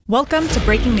Welcome to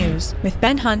Breaking News with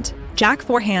Ben Hunt, Jack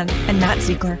Forehand, and Matt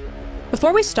Ziegler.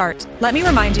 Before we start, let me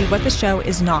remind you what the show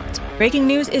is not. Breaking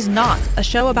News is not a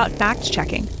show about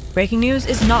fact-checking. Breaking News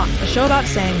is not a show about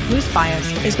saying whose bias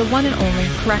is the one and only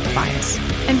correct bias.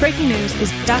 And Breaking News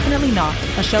is definitely not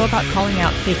a show about calling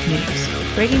out fake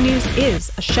news. Breaking News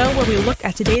is a show where we look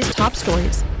at today's top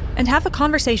stories and have a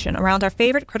conversation around our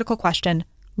favorite critical question,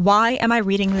 why am I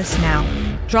reading this now?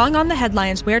 Drawing on the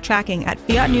headlines we're tracking at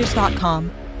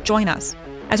fiatnews.com, join us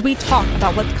as we talk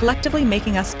about what's collectively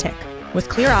making us tick, with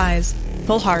clear eyes,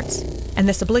 full hearts, and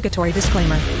this obligatory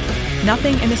disclaimer.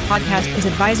 Nothing in this podcast is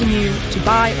advising you to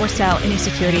buy or sell any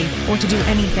security or to do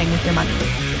anything with your money.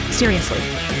 Seriously,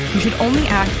 you should only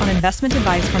act on investment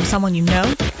advice from someone you know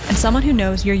and someone who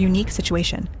knows your unique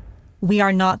situation. We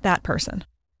are not that person.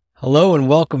 Hello and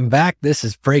welcome back. This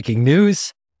is Breaking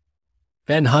News.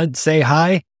 Ben Hunt, say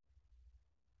hi.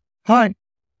 Hi.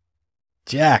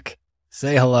 Jack,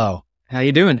 say hello. How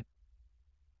you doing?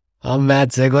 I'm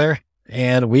Matt Ziegler,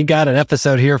 and we got an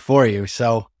episode here for you.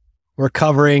 So we're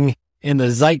covering in the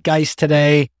zeitgeist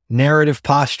today, narrative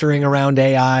posturing around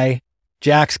AI.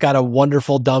 Jack's got a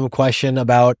wonderful dumb question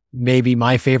about maybe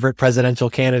my favorite presidential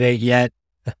candidate yet.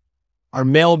 Our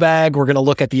mailbag, we're going to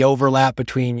look at the overlap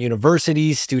between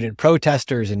universities, student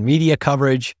protesters, and media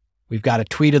coverage. We've got a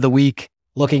tweet of the week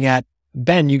looking at,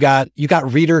 Ben, you got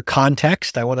reader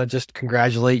context. I want to just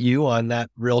congratulate you on that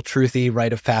real truthy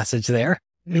rite of passage there.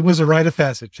 It was a rite of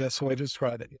passage. That's the way to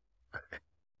describe it.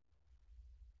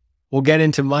 We'll get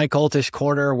into my cultish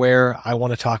corner where I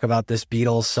want to talk about this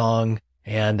Beatles song.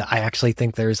 And I actually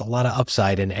think there's a lot of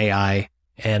upside in AI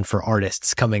and for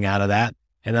artists coming out of that.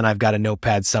 And then I've got a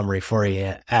notepad summary for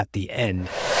you at the end.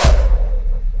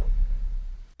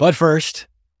 But first,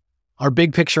 our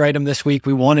big picture item this week,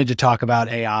 we wanted to talk about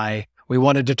AI. We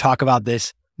wanted to talk about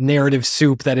this narrative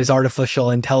soup that is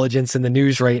artificial intelligence in the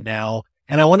news right now.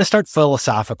 And I want to start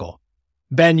philosophical.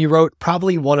 Ben, you wrote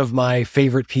probably one of my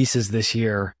favorite pieces this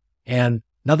year. And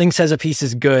nothing says a piece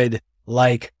is good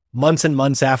like months and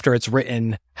months after it's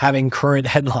written, having current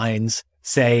headlines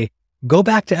say, go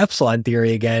back to epsilon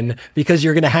theory again, because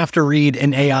you're going to have to read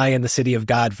an AI in the City of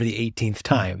God for the 18th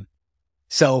time.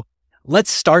 So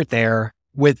let's start there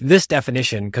with this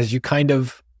definition, because you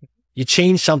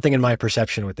changed something in my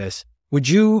perception with this. Would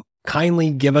you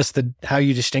kindly give us how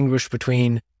you distinguish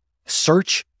between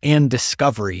search and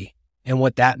discovery and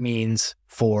what that means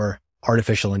for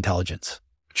artificial intelligence?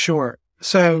 Sure.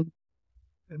 So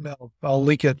I'll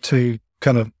link it to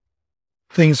kind of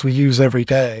things we use every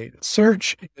day.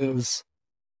 Search is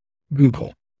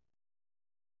Google.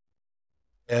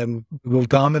 And Google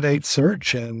dominates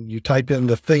search, and you type in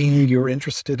the thing you're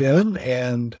interested in,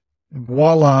 and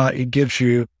voila, it gives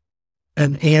you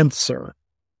an answer.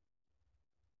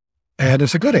 And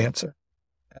it's a good answer.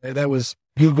 And that was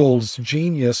Google's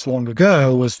genius long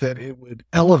ago, was that it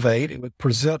would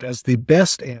present as the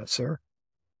best answer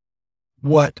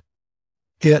what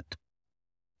it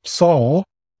saw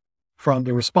from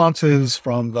the responses,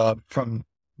 from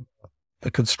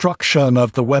the construction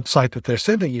of the website that they're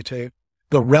sending you to,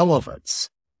 the relevance.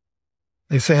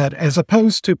 They said, as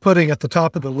opposed to putting at the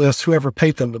top of the list whoever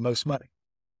paid them the most money.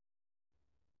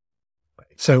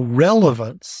 So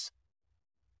relevance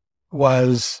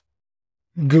was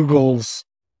Google's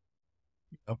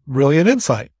brilliant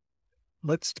insight.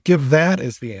 Let's give that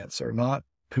as the answer, not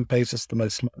who pays us the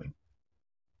most money.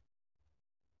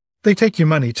 They take your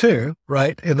money too,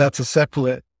 right? And that's a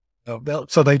separate,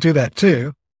 so they do that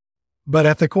too. But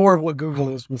at the core of what Google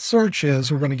is with search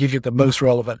is, we're going to give you the most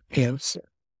relevant answer.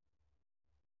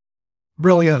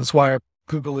 Brilliance, why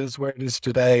Google is where it is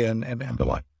today and the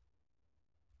like.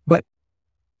 But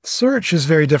search is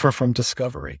very different from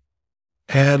discovery.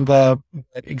 And the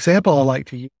example I like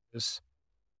to use is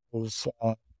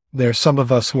there's some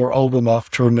of us who are old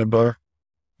enough to remember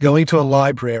going to a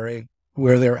library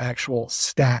where there are actual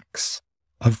stacks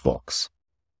of books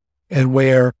and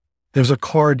where there's a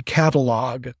card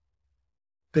catalog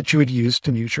that you would use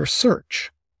to use your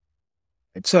search.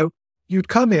 And so you'd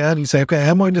come in and you say, okay,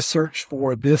 I'm going to search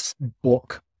for this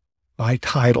book by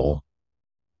title,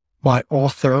 by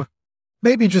author,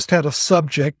 maybe just had a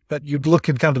subject, but you'd look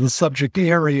in kind of the subject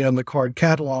area in the card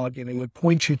catalog and it would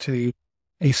point you to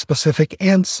a specific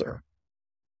answer,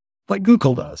 like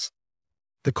Google does.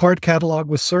 The card catalog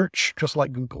with search, just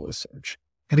like Google is search.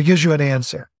 And it gives you an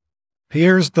answer.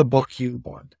 Here's the book you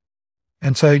want.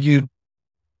 And so you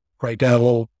write down a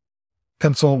little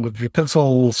pencil with your pencil, a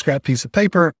little scrap piece of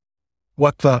paper,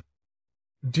 what the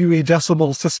Dewey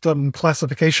Decimal System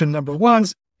classification number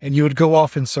was, and you would go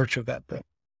off in search of that book.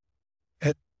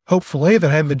 And hopefully, if it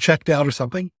hadn't been checked out or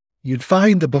something, you'd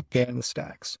find the book in the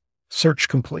stacks. search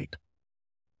complete.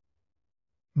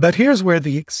 But here's where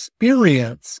the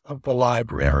experience of the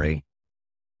library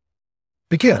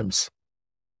begins.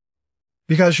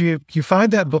 Because you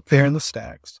find that book there in the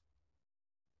stacks,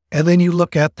 and then you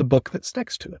look at the book that's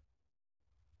next to it.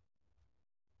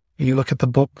 You look at the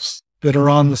books that are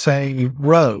on the same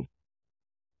row.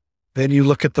 Then you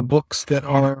look at the books that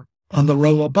are on the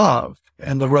row above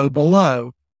and the row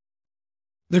below.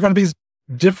 They're going to be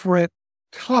different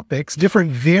topics,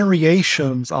 different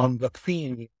variations on the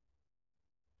theme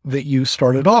that you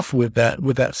started off with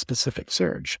that specific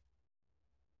search.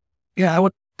 Yeah, I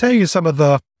would tell you some of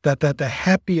the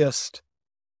happiest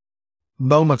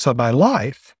moments of my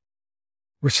life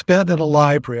were spent in a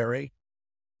library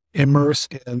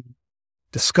immersed in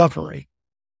discovery,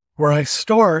 where I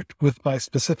start with my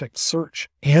specific search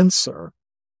answer.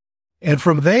 And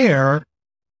from there,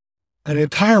 an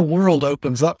entire world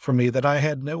opens up for me that I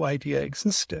had no idea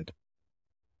existed.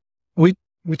 We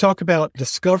talk about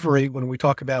discovery when we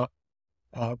talk about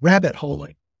rabbit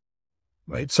holing,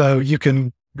 right? So you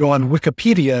can go on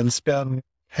Wikipedia and spend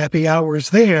happy hours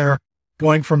there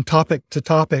going from topic to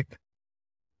topic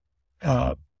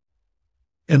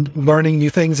and learning new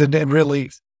things. And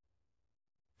really,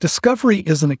 discovery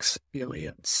is an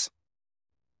experience.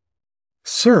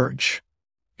 Search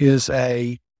is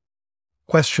a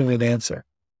question and answer.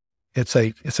 It's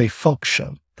a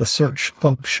function, the search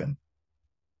function.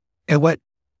 And what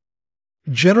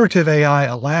generative AI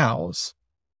allows,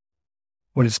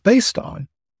 what it's based on,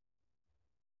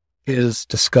 is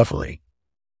discovery.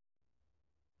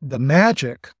 The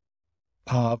magic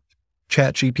of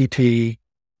ChatGPT,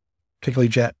 particularly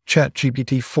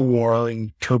ChatGPT 4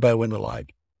 and Turbo and the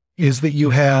like, is that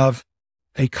you have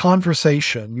a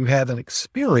conversation, you have an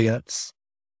experience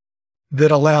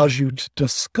that allows you to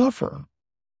discover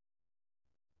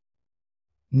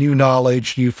new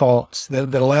knowledge, new thoughts,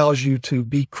 that allows you to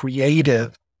be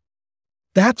creative.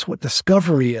 That's what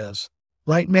discovery is,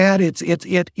 right, Matt? It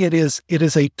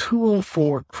is a tool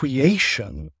for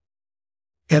creation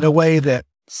in a way that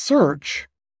search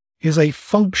is a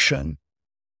function.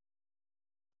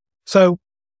 So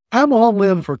I'm all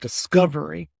in for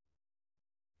discovery.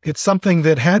 It's something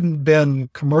that hadn't been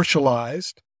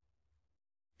commercialized.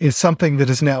 It's something that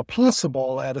is now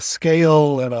possible at a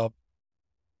scale that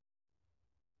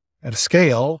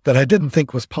I didn't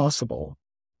think was possible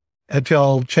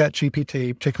until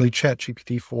ChatGPT, particularly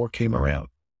ChatGPT 4, came around.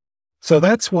 So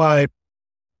that's why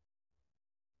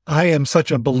I am such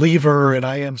a believer and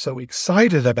I am so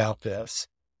excited about this,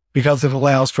 because it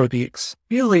allows for the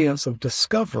experience of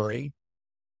discovery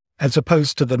as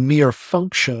opposed to the mere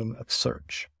function of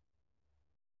search.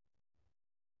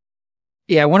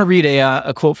 Yeah, I want to read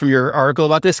a quote from your article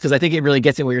about this because I think it really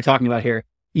gets at what you're talking about here.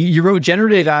 You wrote,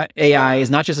 generative AI is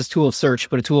not just a tool of search,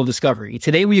 but a tool of discovery.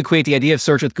 Today, we equate the idea of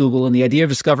search with Google and the idea of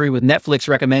discovery with Netflix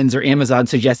recommends or Amazon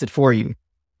suggested for you.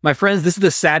 My friends, this is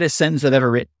the saddest sentence I've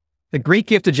ever written. The great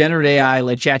gift of generative AI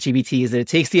like ChatGPT is that it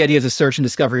takes the ideas of search and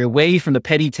discovery away from the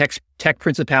petty tech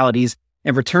principalities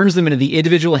and returns them into the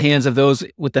individual hands of those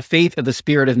with the faith of the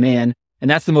spirit of man. And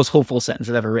that's the most hopeful sentence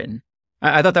I've ever written.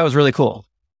 I thought that was really cool.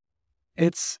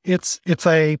 This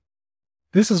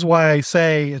is why I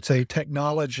say it's a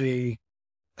technology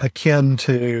akin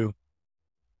to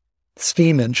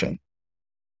steam engine,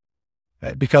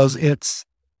 right? Because it's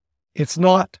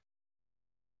not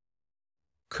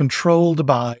controlled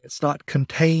by, it's not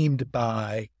contained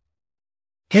by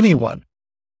anyone.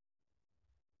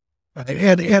 Right?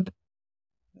 And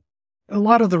a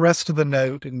lot of the rest of the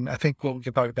note, and I think what we'll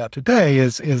talk about today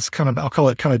is kind of, I'll call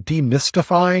it kind of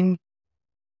demystifying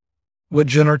what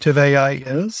generative AI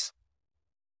is.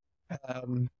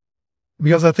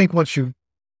 Because I think once you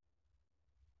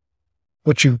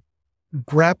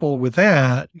grapple with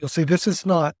that, you'll see this is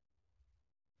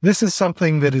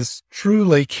something that is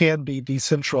truly can be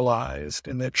decentralized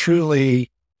and that truly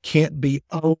can't be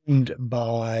owned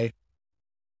by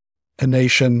a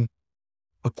nation,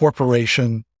 a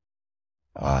corporation,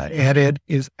 and it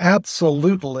is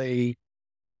absolutely,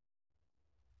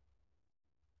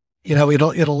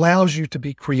 it allows you to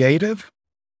be creative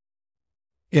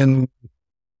in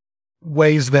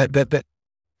ways that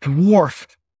dwarf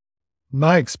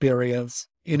my experience,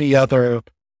 any other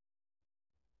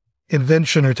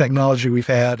invention or technology we've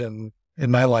had in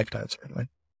my lifetime, certainly.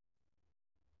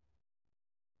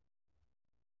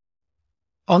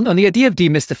 On the idea of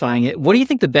demystifying it, what do you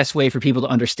think the best way for people to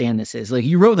understand this is? Like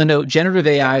you wrote in the note, generative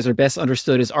AIs are best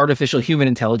understood as artificial human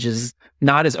intelligences,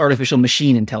 not as artificial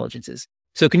machine intelligences.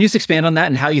 So can you just expand on that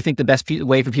and how you think the best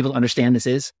way for people to understand this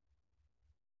is?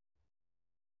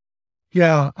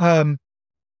 Yeah. And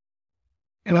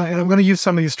I'm going to use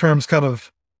some of these terms kind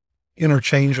of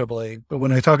interchangeably, but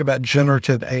when I talk about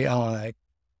generative AI,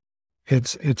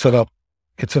 it's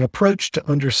an approach to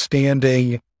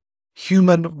understanding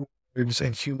human words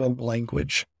and human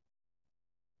language.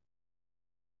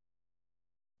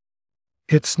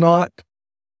 It's not,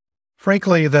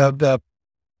 frankly, it's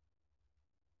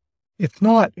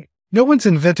not, no one's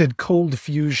invented cold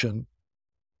fusion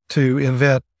to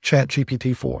invent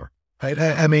ChatGPT-4, right?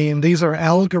 I mean, these are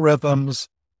algorithms.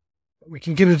 We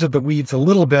can get into the weeds a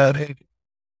little bit.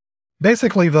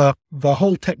 Basically, the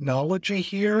whole technology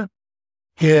here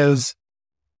is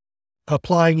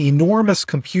applying enormous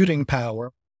computing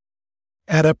power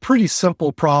at a pretty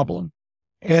simple problem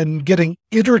and getting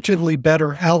iteratively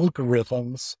better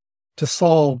algorithms to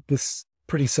solve this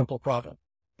pretty simple problem.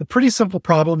 The pretty simple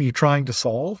problem you're trying to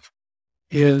solve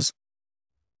is,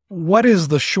 what is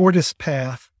the shortest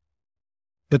path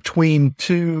between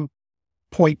 2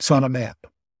 points on a map?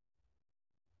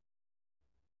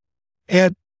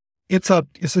 And it's a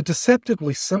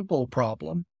deceptively simple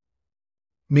problem,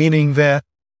 meaning that,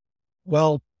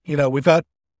 well, we've got,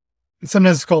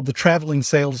 sometimes it's called the traveling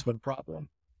salesman problem,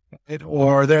 right?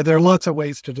 Or there are lots of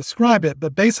ways to describe it,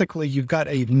 but basically you've got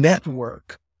a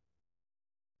network,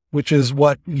 which is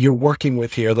what you're working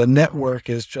with here. The network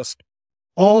is just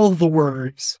all the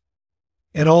words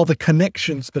and all the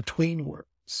connections between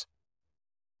words.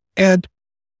 And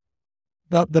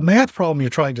the math problem you're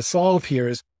trying to solve here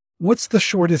is, what's the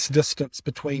shortest distance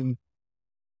between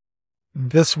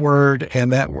this word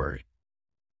and that word?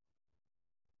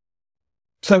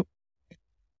 So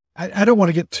I don't want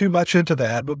to get too much into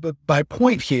that, but my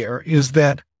point here is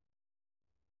that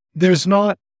there's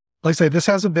not, like I say, this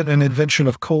hasn't been an invention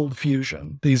of cold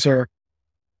fusion. These are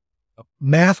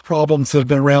math problems that have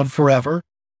been around forever.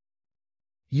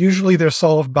 Usually they're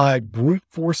solved by brute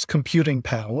force computing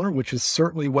power, which is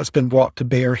certainly what's been brought to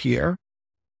bear here,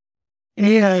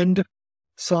 and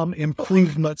some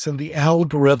improvements in the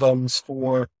algorithms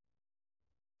for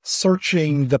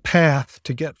searching the path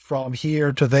to get from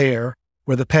here to there,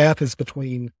 where the path is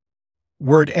between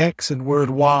word X and word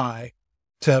Y,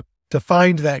 to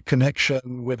find that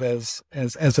connection with as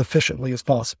efficiently as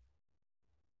possible.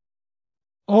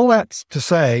 All that's to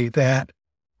say that,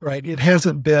 right, it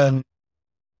hasn't been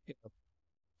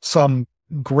some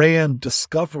grand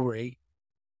discovery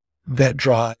that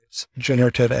drives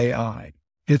generative AI.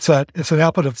 It's an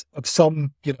output of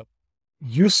some,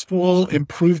 useful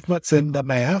improvements in the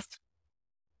math,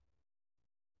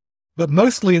 but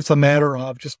mostly it's a matter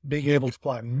of just being able to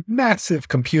apply massive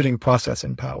computing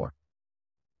processing power,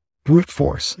 brute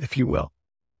force, if you will.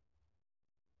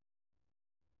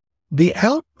 The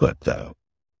output, though,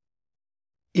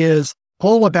 is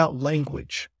all about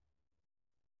language.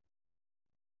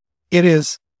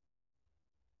 It's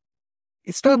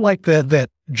not like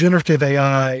that generative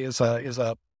AI is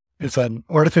an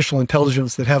artificial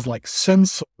intelligence that has like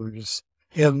sensors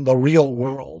in the real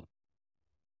world.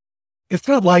 It's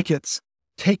not like it's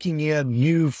taking in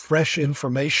new, fresh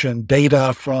information,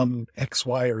 data from X,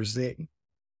 Y, or Z.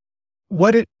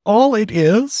 All it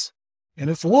is, and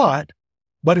it's a lot,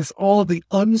 but it's all the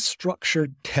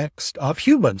unstructured text of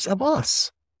humans, of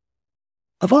us.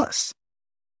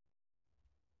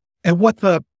 And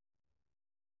what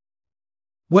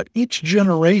each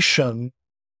generation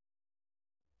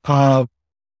of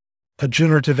a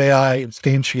generative AI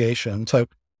instantiation. So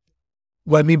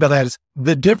what I mean by that is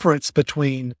the difference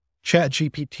between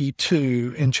ChatGPT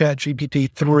 2 and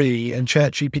ChatGPT 3 and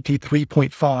ChatGPT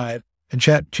 3.5 and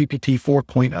ChatGPT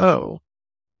 4.0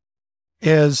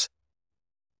 is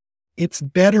it's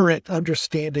better at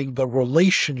understanding the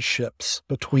relationships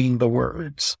between the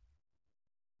words.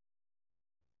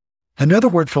 Another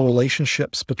word for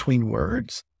relationships between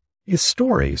words is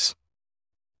stories.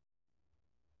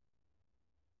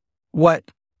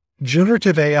 What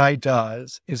generative AI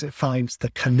does is it finds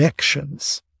the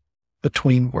connections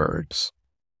between words.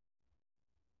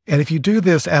 And if you do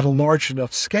this at a large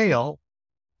enough scale,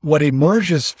 what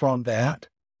emerges from that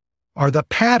are the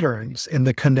patterns in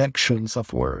the connections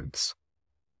of words.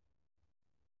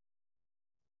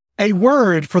 A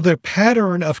word for the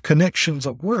pattern of connections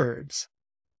of words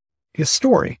is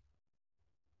story.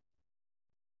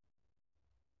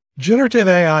 Generative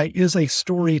AI is a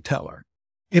storyteller.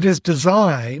 It is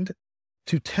designed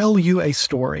to tell you a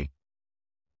story.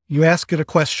 You ask it a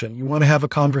question. You want to have a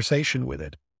conversation with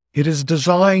it. It is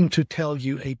designed to tell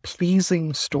you a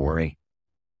pleasing story,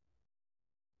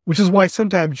 which is why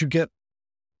sometimes you get,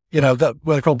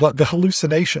 what I call the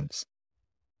hallucinations.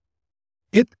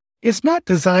 It's not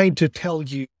designed to tell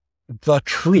you the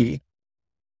truth,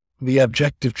 the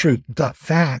objective truth, the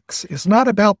facts. It's not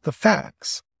about the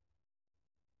facts.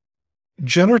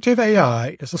 generative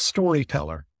AI is a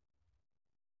storyteller,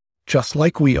 just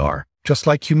like we are, just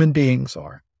like human beings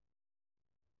are.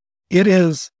 It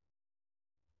is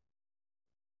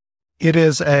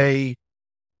a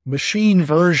machine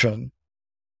version,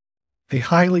 a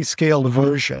highly scaled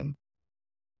version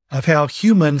of how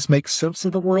humans make sense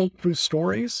of the world through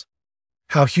stories,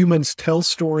 how humans tell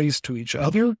stories to each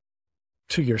other,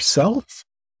 to yourself.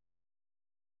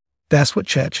 That's what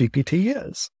ChatGPT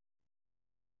is.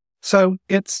 So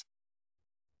it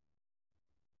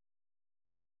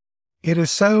is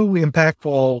so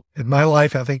impactful in my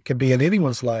life, I think can be in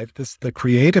anyone's life. The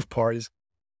creative part is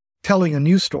telling a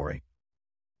news story.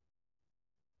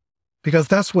 Because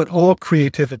that's what all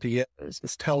creativity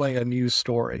is telling a news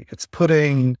story. It's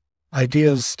putting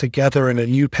ideas together in a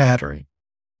new pattern.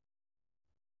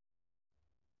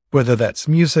 Whether that's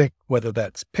music, whether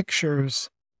that's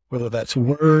pictures, whether that's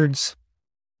words,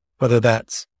 whether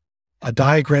that's a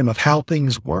diagram of how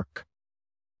things work.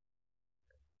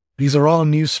 These are all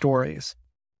news stories.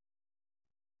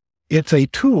 It's a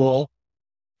tool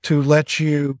to let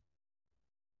you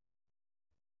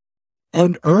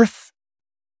unearth,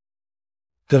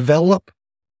 develop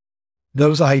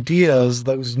those ideas,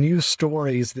 those news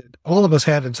stories that all of us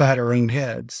have inside our own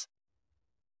heads.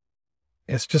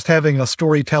 It's just having a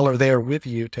storyteller there with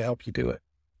you to help you do it.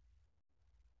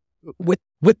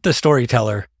 With the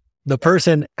storyteller, the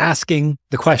person asking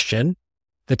the question,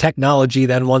 the technology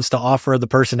then wants to offer the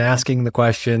person asking the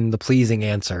question the pleasing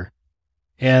answer.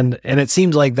 And it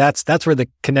seems like that's where the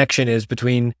connection is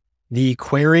between the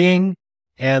querying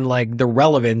and like the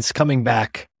relevance coming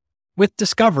back with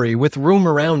discovery, with room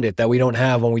around it that we don't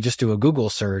have when we just do a Google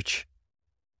search.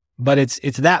 But it's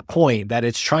that point that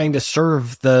it's trying to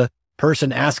serve the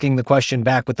person asking the question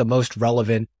back with the most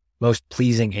relevant, most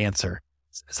pleasing answer.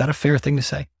 Is that a fair thing to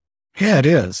say? Yeah, it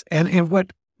is. And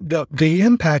what the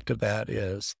impact of that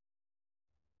is,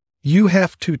 you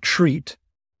have to treat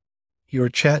your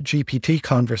ChatGPT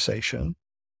conversation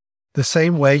the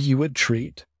same way you would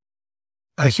treat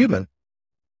a human.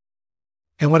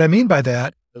 And what I mean by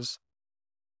that is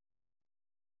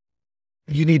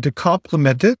you need to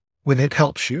compliment it when it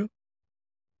helps you,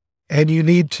 and you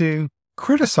need to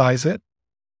criticize it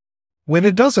when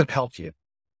it doesn't help you.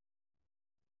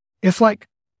 It's like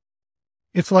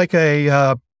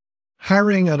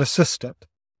hiring an assistant,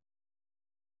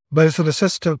 but it's an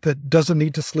assistant that doesn't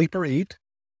need to sleep or eat.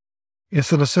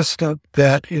 It's an assistant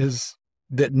that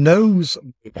knows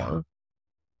more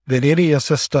than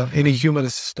any human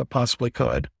assistant possibly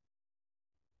could.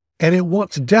 And it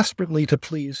wants desperately to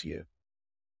please you.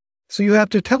 So you have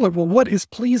to tell it, well, what is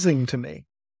pleasing to me?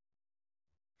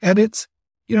 And it's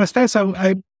fast.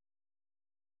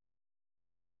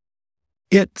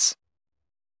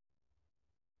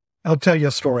 I'll tell you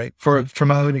a story from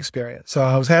my own experience. So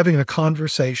I was having a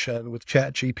conversation with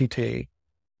ChatGPT,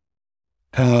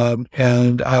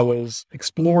 and I was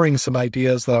exploring some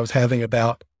ideas that I was having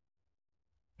about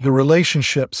the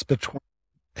relationships between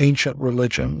ancient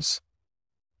religions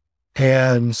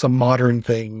and some modern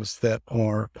things that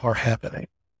are happening.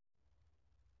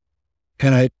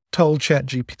 And I told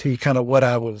ChatGPT kind of what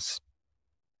I was,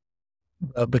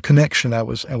 the connection I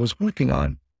was working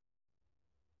on.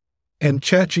 And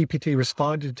ChatGPT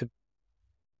responded to me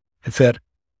and said,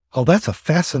 "Oh, that's a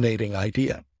fascinating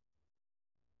idea."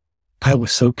 I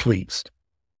was so pleased.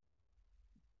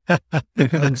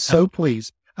 I'm so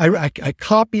pleased. I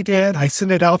copied it. I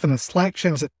sent it out in a Slack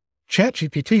channel. Said,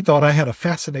 ChatGPT thought I had a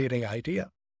fascinating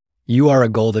idea. You are a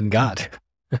golden god.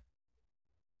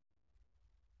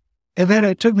 And then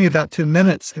it took me about 2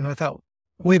 minutes, and I thought,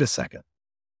 wait a second.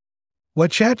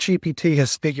 What ChatGPT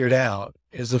has figured out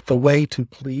is that the way to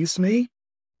please me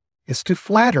is to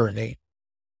flatter me.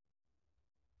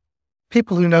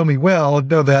 People who know me well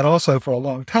know that also for a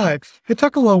long time. It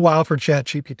took a little while for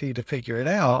ChatGPT to figure it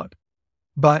out,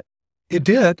 but it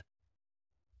did.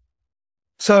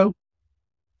 So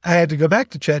I had to go back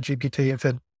to ChatGPT and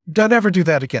said, don't ever do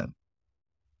that again.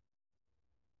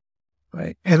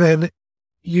 Right. And then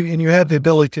you have the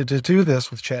ability to do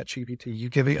this with ChatGPT. You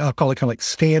give it, I'll call it kind of like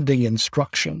standing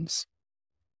instructions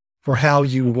for how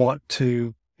you want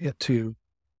it to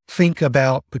think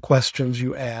about the questions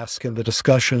you ask and the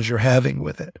discussions you're having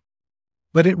with it.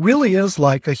 But it really is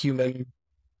like a human,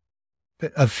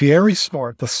 a very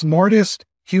smart, the smartest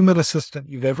human assistant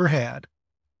you've ever had.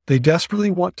 They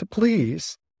desperately want to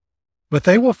please, but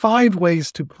they will find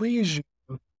ways to please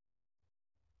you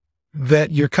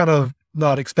that you're kind of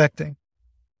not expecting.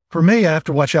 For me, I have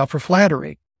to watch out for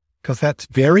flattery because that's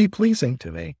very pleasing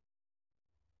to me.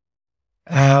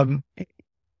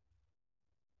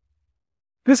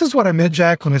 This is what I meant,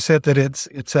 Jack, when I said that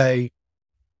it's a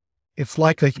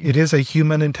it is a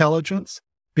human intelligence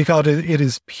because it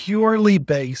is purely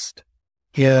based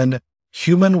in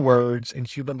human words and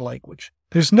human language.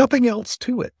 There's nothing else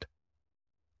to it.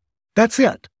 That's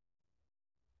it.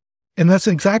 And that's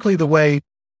exactly the way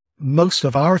most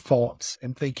of our thoughts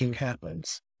and thinking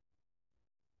happens.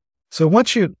 So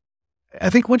once you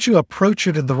approach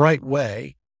it in the right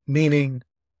way, meaning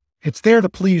it's there to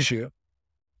please you,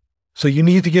 so you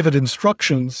need to give it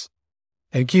instructions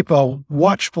and keep a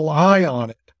watchful eye on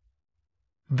it,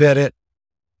 that it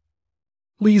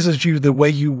pleases you the way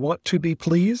you want to be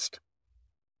pleased.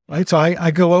 Right? So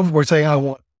I go overboard saying I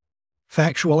want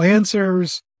factual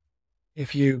answers.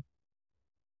 If you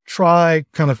try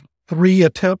kind of 3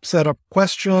 attempts at a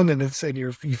question and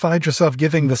you find yourself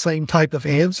giving the same type of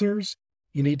answers,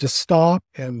 you need to stop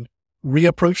and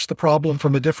reapproach the problem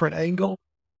from a different angle.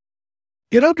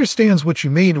 It understands what you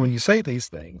mean when you say these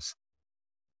things.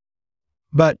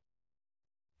 But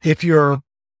if you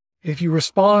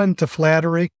respond to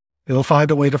flattery, it'll find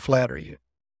a way to flatter you.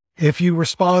 If you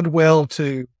respond well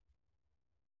to,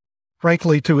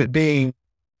 frankly, to it being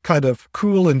kind of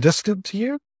cool and distant to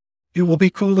you, it will be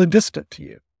cool and distant to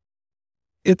you.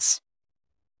 It's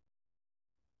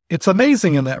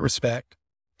amazing in that respect,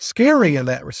 scary in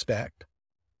that respect.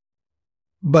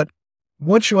 But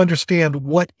once you understand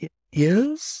what it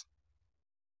is,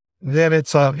 then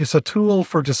it's a tool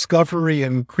for discovery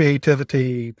and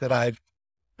creativity that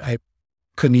I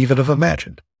couldn't even have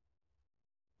imagined.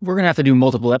 We're going to have to do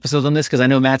multiple episodes on this because I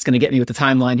know Matt's going to get me with the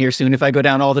timeline here soon if I go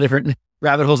down all the different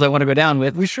rabbit holes I want to go down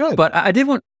with. We should. But I did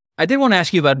want to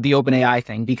ask you about the OpenAI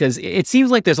thing, because it seems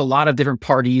like there's a lot of different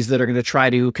parties that are going to try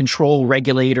to control,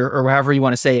 regulate, or however you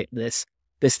want to say it, this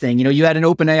thing. You know, you had an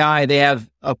OpenAI, they have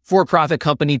a for-profit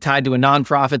company tied to a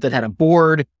nonprofit that had a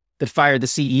board that fired the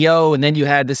CEO, and then you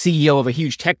had the CEO of a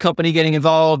huge tech company getting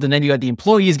involved, and then you had the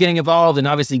employees getting involved, and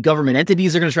obviously government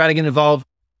entities are going to try to get involved.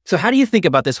 So how do you think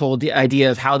about this whole idea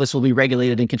of how this will be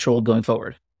regulated and controlled going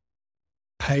forward?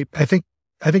 I think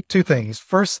 2 things.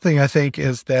 First thing I think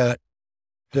is that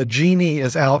the genie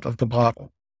is out of the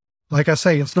bottle. Like I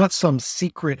say, it's not some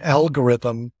secret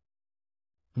algorithm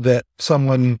that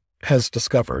someone has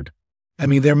discovered. I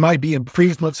mean, there might be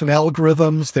improvements in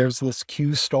algorithms. There's this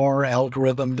Q-star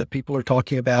algorithm that people are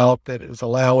talking about that is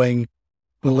allowing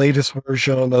the latest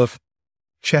version of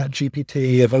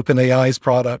ChatGPT, of OpenAI's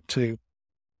product, to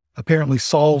apparently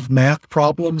solve math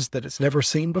problems that it's never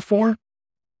seen before.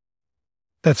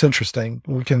 That's interesting.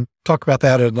 We can talk about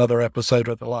that in another episode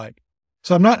or the like.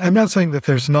 So I'm not saying that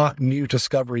there's not new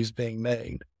discoveries being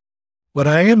made. What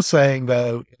I am saying,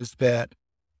 though, is that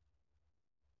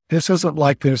this isn't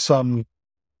like there's some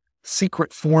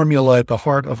secret formula at the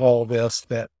heart of all this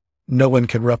that no one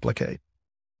can replicate.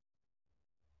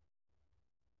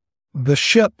 The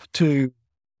ship to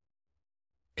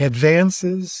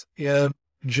advances in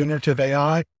generative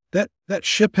AI, that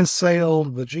ship has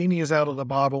sailed, the genie is out of the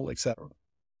bottle, etc.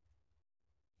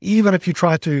 Even if you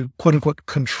try to, quote unquote,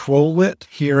 control it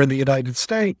here in the United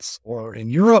States or in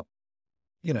Europe,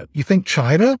 you think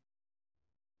China,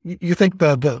 you think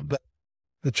the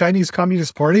Chinese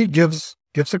Communist Party gives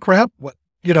a crap what,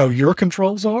 your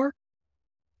controls are?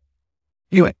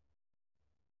 Anyway,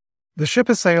 the ship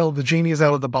has sailed, the genie is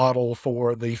out of the bottle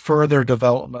for the further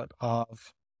development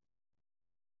of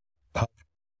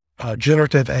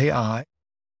generative AI.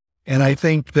 And I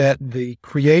think that the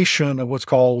creation of what's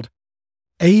called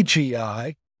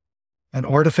AGI, an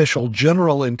artificial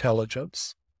general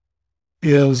intelligence,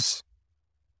 is,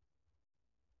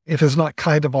 if it's not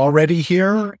kind of already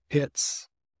here, it's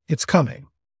coming.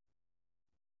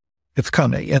 It's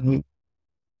coming. And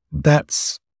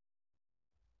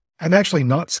I'm actually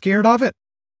not scared of it.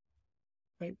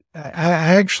 I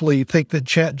actually think that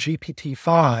ChatGPT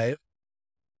 5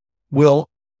 will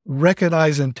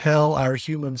recognize and tell our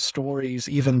human stories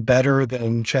even better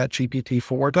than ChatGPT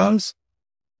 4 does.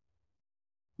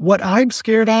 What I'm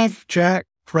scared of, Jack,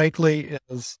 frankly,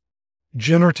 is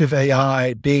generative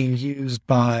AI being used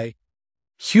by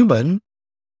human,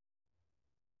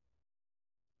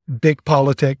 big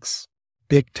politics,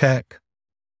 big tech,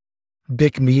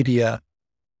 big media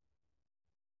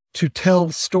to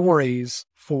tell stories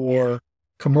for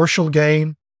commercial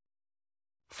gain,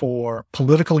 for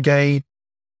political gain,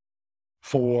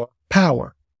 for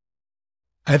power.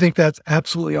 I think that's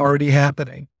absolutely already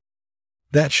happening.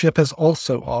 That ship has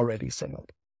also already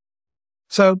sailed.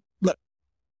 So, look,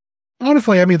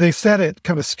 honestly, I mean, they said it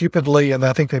kind of stupidly, and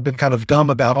I think they've been kind of dumb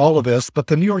about all of this, but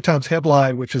the New York Times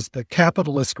headline, which is "The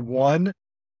Capitalist Won"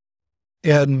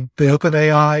 in the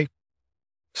OpenAI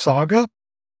saga,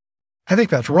 I think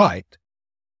that's right.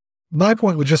 My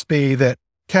point would just be that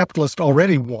capitalist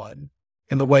already won,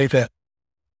 in the way that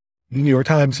the New York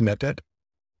Times meant it.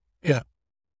 Yeah.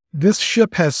 This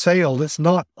ship has sailed. It's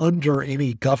not under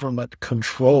any government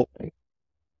control.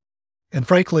 And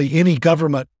frankly, any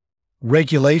government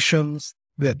regulations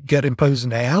that get imposed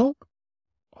now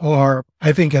are,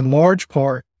 I think, in large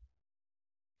part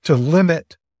to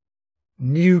limit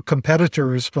new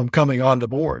competitors from coming on the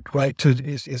board, right?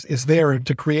 Is there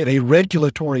to create a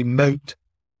regulatory moat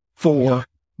for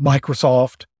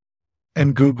Microsoft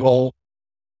and Google,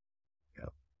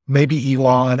 maybe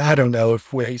Elon. I don't know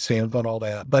where he stands on all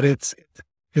that, but it's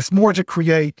more to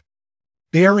create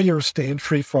barriers to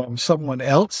entry from someone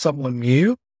else, someone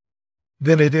new,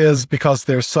 than it is because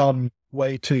there's some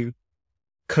way to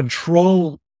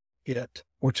control it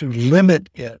or to limit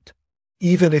it,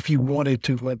 even if you wanted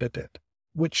to limit it,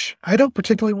 which I don't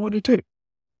particularly want to do.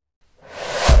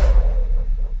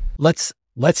 Let's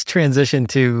transition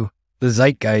to the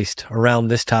zeitgeist around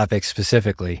this topic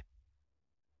specifically.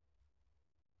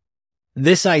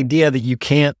 This idea that you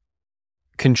can't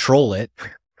control it,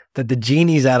 that the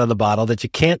genie's out of the bottle, that you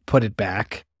can't put it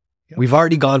back. Yep. We've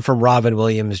already gone from Robin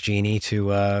Williams genie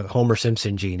to Homer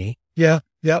Simpson genie. Yeah.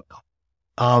 Yep.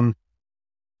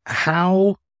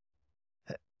 How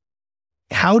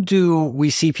do we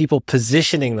see people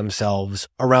positioning themselves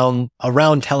around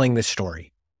telling this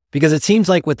story? Because it seems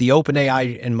like with the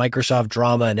OpenAI and Microsoft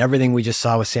drama and everything we just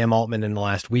saw with Sam Altman in the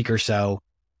last week or so,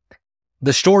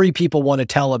 the story people want to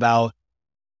tell about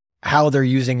how they're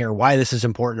using or why this is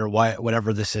important or why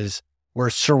whatever this is, we're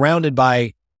surrounded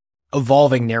by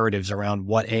evolving narratives around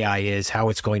what AI is, how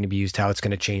it's going to be used, how it's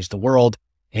going to change the world.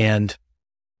 And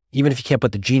even if you can't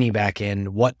put the genie back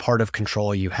in, what part of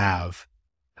control you have.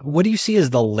 What do you see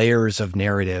as the layers of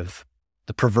narrative?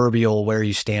 The proverbial where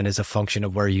you stand as a function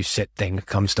of where you sit thing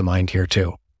comes to mind here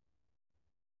too.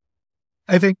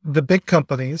 I think the big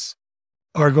companies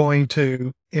are going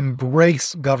to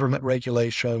embrace government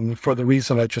regulation for the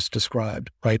reason I just described,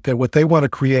 right? That what they want to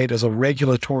create is a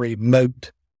regulatory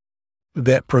moat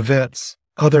that prevents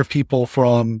other people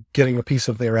from getting a piece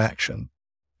of their action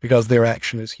because their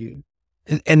action is huge.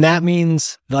 And that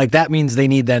means they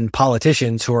need then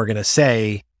politicians who are going to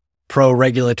say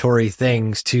pro-regulatory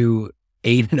things to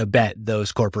aid and abet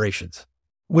those corporations.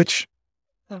 Which,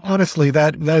 honestly,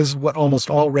 that is what almost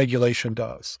all regulation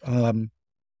does.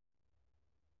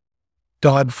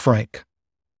 Dodd-Frank,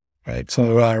 right?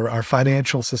 So our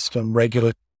financial system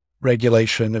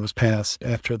regulation that was passed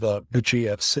after the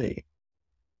GFC.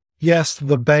 Yes,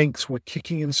 the banks were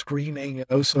kicking and screaming and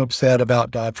oh so upset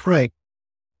about Dodd-Frank.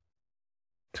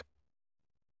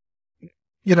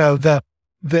 You know, the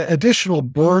additional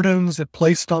burdens it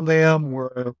placed on them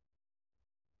were,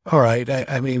 all right,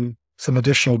 I mean, some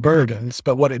additional burdens,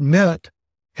 but what it meant,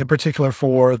 in particular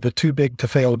for the too big to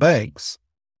fail banks,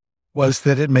 was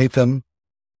that it made them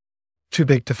too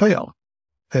big to fail,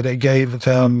 that it gave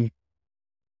them,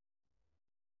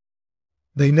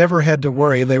 they never had to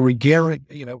worry. They were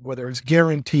whether it's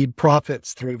guaranteed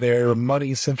profits through their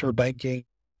money center banking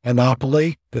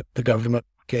monopoly that the government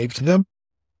gave to them.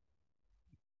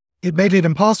 It made it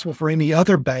impossible for any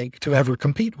other bank to ever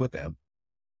compete with them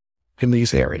in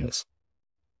these areas.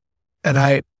 And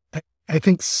I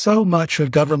think so much of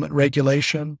government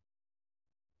regulation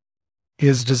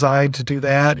is designed to do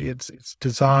that. It's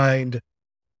designed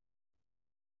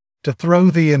to throw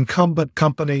the incumbent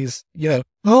companies,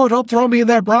 oh, don't throw me in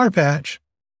that briar patch.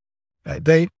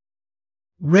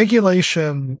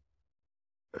 Regulation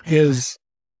is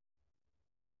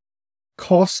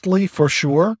costly for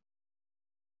sure,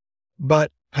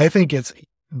 but I think its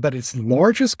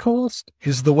largest cost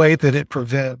is the way that it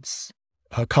prevents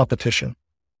competition.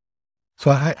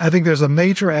 So I think there's a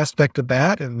major aspect of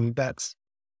that, and that's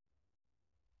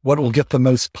what will get the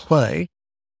most play.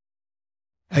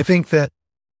 I think that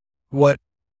what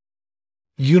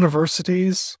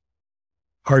universities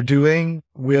are doing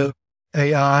with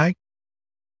AI,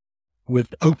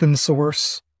 with open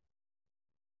source,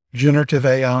 generative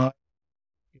AI,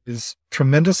 is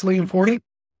tremendously important,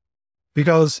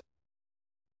 because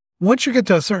once you get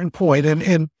to a certain point,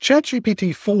 and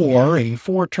ChatGPT 4 and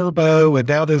 4 Turbo, and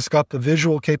now there's got the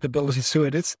visual capabilities to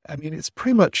it, it's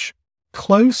pretty much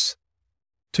close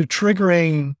to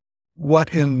triggering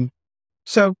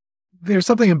so there's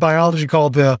something in biology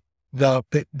called the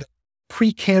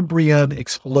Precambrian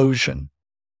explosion.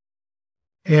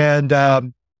 And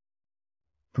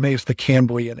maybe it's the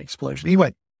Cambrian explosion.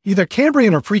 Anyway, either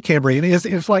Cambrian or Precambrian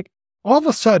is like all of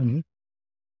a sudden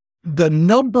the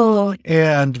number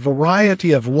and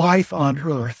variety of life on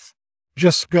Earth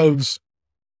just goes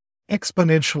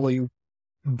exponentially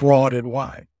broad and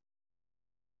wide.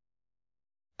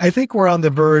 I think we're on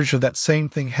the verge of that same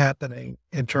thing happening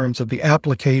in terms of the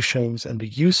applications and the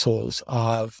uses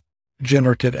of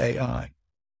generative AI.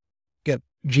 Get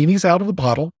genie's out of the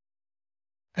bottle.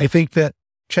 I think that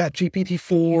ChatGPT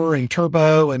 4 and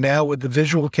Turbo, and now with the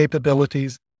visual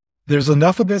capabilities, there's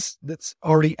enough of this that's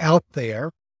already out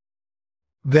there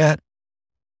that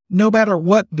no matter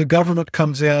what the government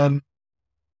comes in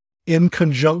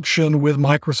conjunction with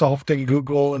Microsoft and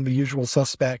Google and the usual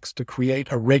suspects to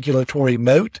create a regulatory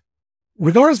moat,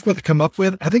 regardless of what they come up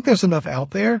with, I think there's enough out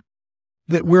there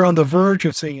that we're on the verge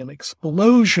of seeing an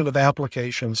explosion of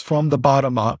applications from the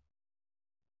bottom up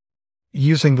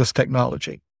using this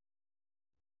technology.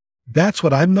 That's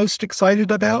what I'm most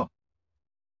excited about.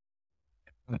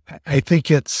 I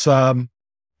think it's, I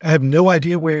have no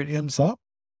idea where it ends up,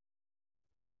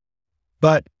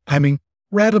 but I'm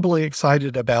incredibly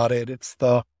excited about it. It's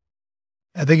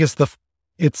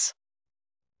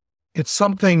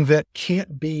something that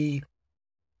can't be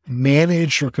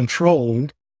managed or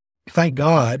controlled, thank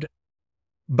God,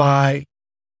 by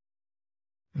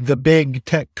the big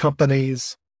tech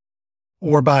companies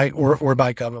or by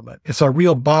government. It's a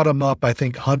real bottom up, I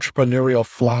think, entrepreneurial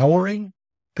flowering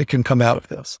that can come out of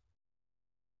this.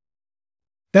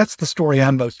 That's the story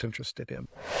I'm most interested in.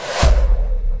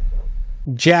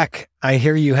 Jack, I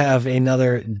hear you have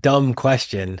another dumb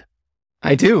question.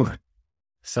 I do.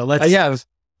 So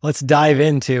let's dive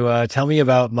into, tell me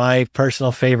about my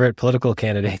personal favorite political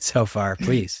candidate so far,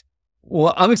 please.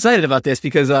 Well, I'm excited about this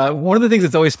because one of the things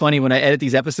that's always funny when I edit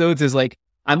these episodes is like,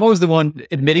 I'm always the one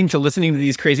admitting to listening to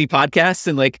these crazy podcasts.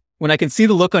 And like, when I can see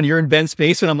the look on your and Ben's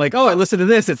face when I'm like, oh, I listened to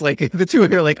this, it's like the two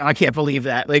of you are like, I can't believe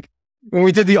that. Like when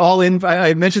we did the All In,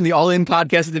 I mentioned the All In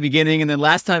podcast at the beginning. And then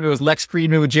last time it was Lex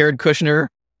Friedman with Jared Kushner.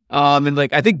 And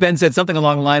like, I think Ben said something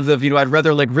along the lines of, I'd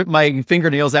rather like rip my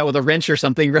fingernails out with a wrench or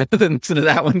something rather than listen to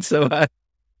that one.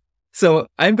 So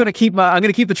I'm going to keep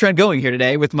the trend going here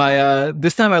today with my,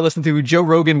 this time I listened to Joe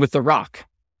Rogan with The Rock.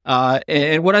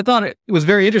 And what I thought was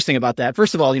very interesting about that,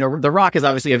 first of all, The Rock is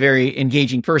obviously a very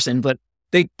engaging person, but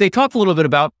they talked a little bit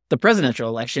about the presidential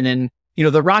election. And,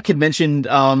 The Rock had mentioned,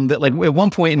 that like at one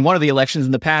point in one of the elections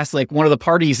in the past, like one of the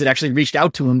parties had actually reached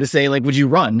out to him to say, like, would you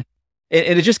run?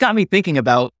 And it just got me thinking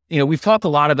about, we've talked a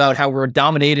lot about how we're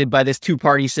dominated by this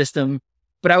two-party system,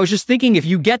 but I was just thinking if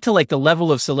you get to like the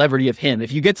level of celebrity of him,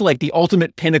 if you get to like the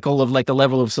ultimate pinnacle of like the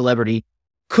level of celebrity,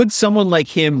 could someone like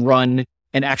him run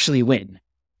and actually win,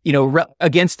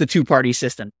 against the two-party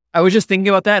system? I was just thinking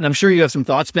about that, and I'm sure you have some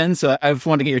thoughts, Ben, so I just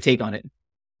wanted to get your take on it.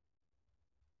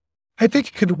 I think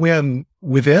he could win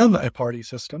within a party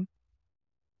system.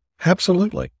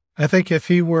 Absolutely. I think if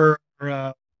he were,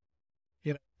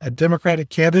 a Democratic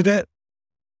candidate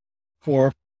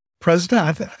for president,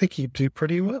 I think he'd do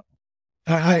pretty well.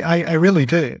 I really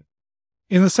do.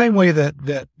 In the same way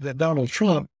that Donald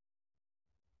Trump,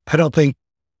 I don't think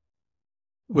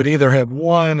would either have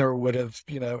won or would have,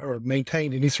 or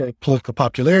maintained any sort of political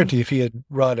popularity if he had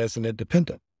run as an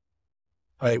independent.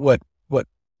 Right? What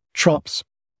Trump's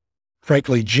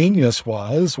frankly genius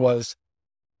was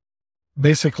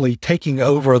basically taking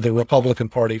over the Republican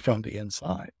Party from the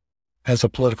inside as a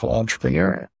political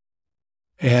entrepreneur.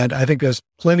 And I think there's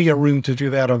plenty of room to do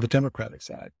that on the Democratic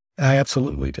side. I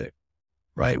absolutely do.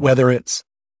 Right? Whether it's,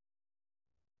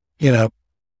 I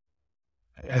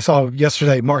saw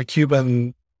yesterday Mark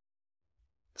Cuban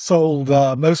sold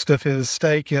most of his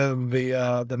stake in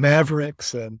the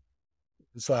Mavericks, and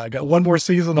so I got one more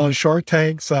season on Shark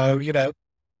Tank. So,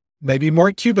 maybe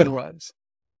Mark Cuban runs,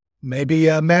 maybe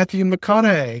Matthew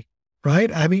McConaughey, right?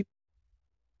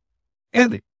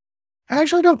 And I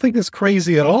actually don't think it's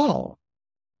crazy at all.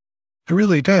 I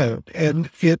really don't.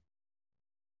 And it's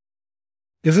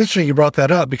interesting you brought that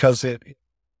up because it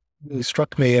really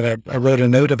struck me, and I wrote a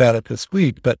note about it this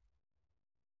week. But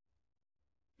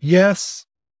yes,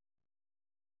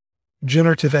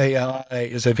 generative AI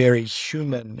is a very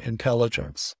human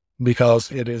intelligence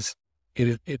because it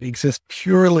exists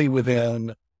purely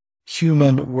within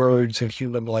human words and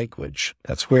human language.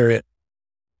 That's where it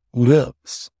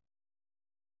lives.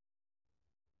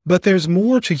 But there's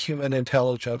more to human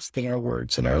intelligence than our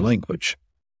words and our language.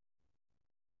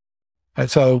 And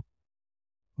so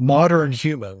modern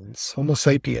humans, Homo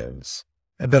sapiens,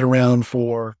 have been around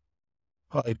for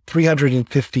probably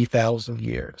 350,000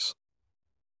 years.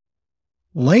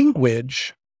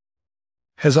 Language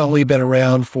has only been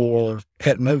around for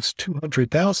at most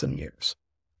 200,000 years.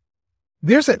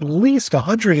 There's at least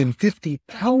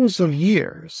 150,000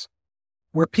 years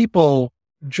where people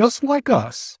just like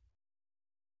us,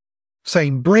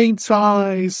 same brain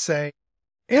size, same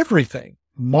everything,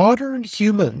 modern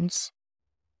humans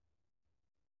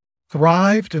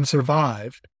thrived and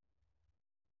survived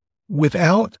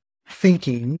without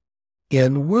thinking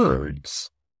in words.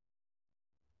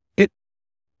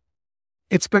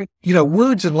 It's been,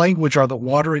 words and language are the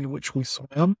water in which we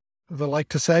swim, as I like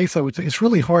to say. So it's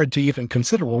really hard to even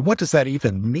consider, well, what does that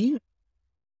even mean?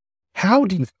 How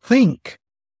do you think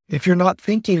if you're not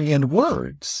thinking in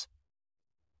words?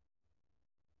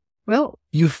 Well,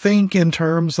 you think in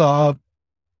terms of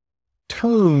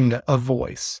tone of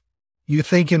voice. You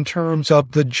think in terms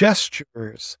of the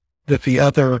gestures that the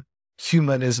other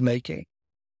human is making,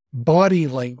 body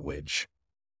language.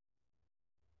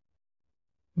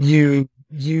 You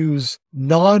use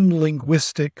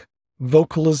non-linguistic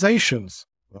vocalizations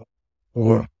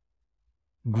or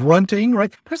grunting,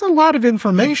 right? There's a lot of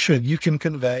information you can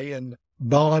convey in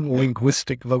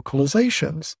non-linguistic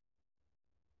vocalizations.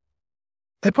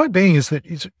 The point being is that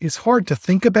it's hard to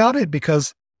think about it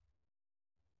because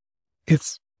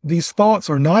these thoughts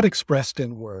are not expressed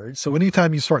in words. So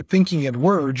anytime you start thinking in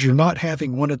words, you're not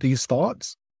having one of these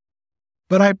thoughts.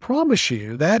 But I promise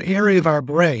you, that area of our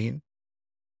brain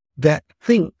that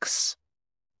thinks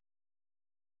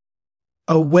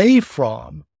away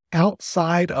from,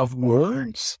 outside of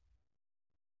words,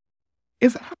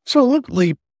 is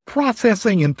absolutely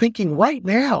processing and thinking right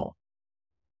now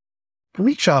for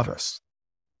each of us.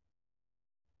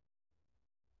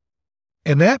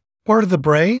 And that part of the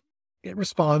brain, it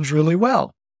responds really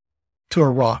well to a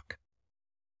rock.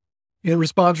 It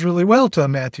responds really well to a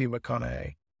Matthew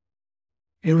McConaughey.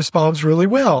 It responds really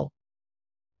well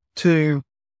to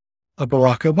a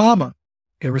Barack Obama.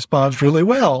 It responds really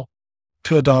well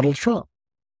to a Donald Trump.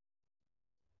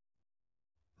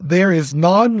 There is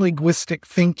non-linguistic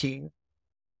thinking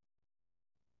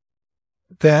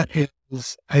that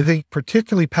is, I think,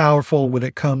 particularly powerful when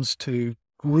it comes to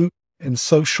group and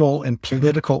social and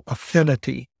political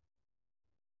affinity.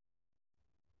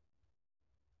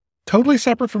 Totally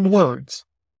separate from words.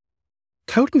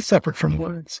 Totally separate from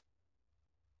words.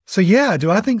 So yeah, do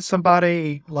I think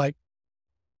somebody like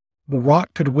The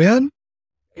Rock could win?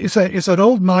 It's an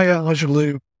old Maya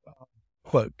Angelou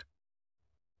quote.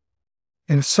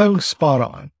 And it's so spot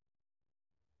on.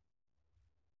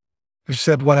 She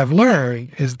said, what I've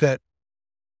learned is that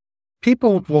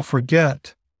people will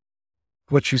forget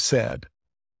what you said.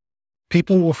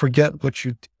 People will forget what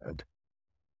you did.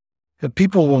 And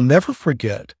people will never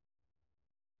forget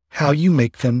how you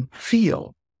make them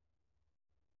feel.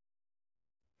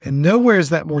 And nowhere is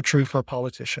that more true for a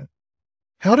politician.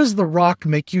 How does The Rock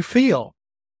make you feel?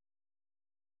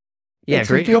 Yeah, Makes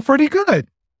great. you feel pretty good.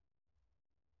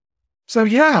 So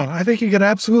yeah, I think you could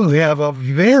absolutely have a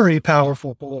very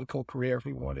powerful political career if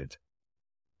you wanted.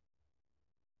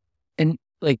 And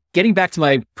like getting back to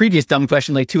my previous dumb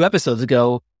question, like 2 episodes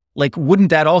ago, like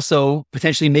wouldn't that also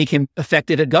potentially make him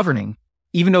effective at governing?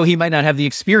 Even though he might not have the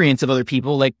experience of other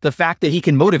people, like the fact that he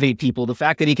can motivate people, the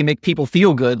fact that he can make people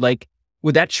feel good, like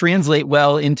would that translate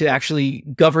well into actually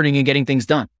governing and getting things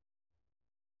done?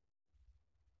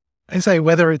 I say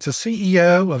whether it's a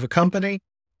CEO of a company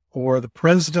or the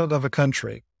president of a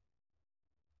country,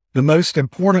 the most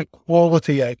important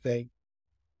quality, I think,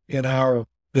 in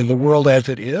the world as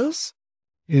it is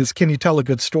can you tell a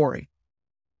good story?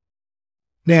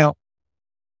 Now,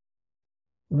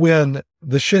 when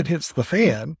the shit hits the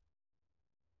fan,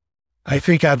 I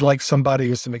think I'd like somebody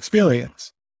with some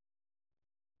experience.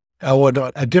 I would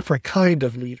want a different kind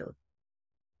of leader.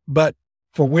 But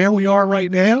for where we are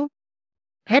right now,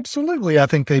 absolutely, I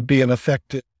think they'd be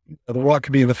The Rock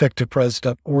could be an effective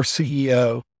president or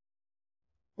CEO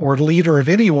or leader of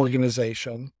any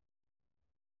organization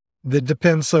that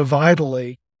depends so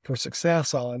vitally for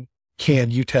success on, can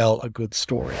you tell a good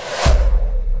story?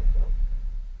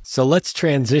 So let's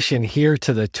transition here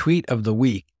to the tweet of the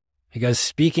week, because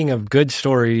speaking of good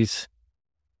stories,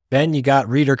 Ben, you got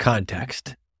reader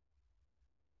context.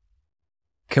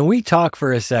 Can we talk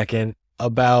for a second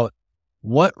about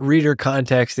what reader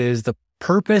context is, the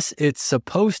purpose it's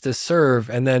supposed to serve,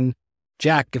 and then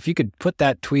Jack, if you could put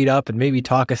that tweet up and maybe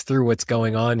talk us through what's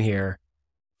going on here.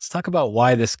 Let's talk about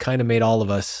why this kind of made all of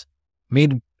us,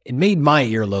 it made my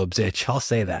earlobes itch. I'll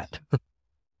say that.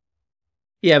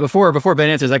 Yeah, before Ben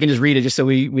answers, I can just read it just so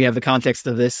we have the context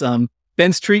of this.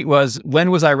 Ben's tweet was, when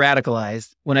was I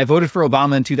radicalized? When I voted for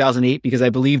Obama in 2008 because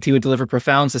I believed he would deliver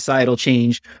profound societal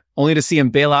change, only to see him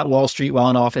bail out Wall Street while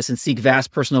in office and seek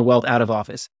vast personal wealth out of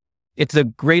office. It's the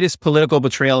greatest political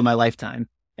betrayal of my lifetime.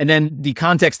 And then the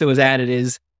context that was added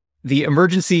is the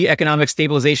Emergency Economic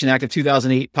Stabilization Act of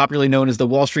 2008, popularly known as the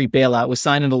Wall Street bailout, was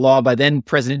signed into law by then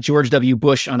President George W.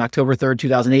 Bush on October 3rd,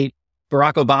 2008.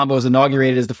 Barack Obama was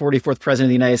inaugurated as the 44th president of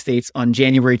the United States on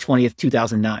January 20th,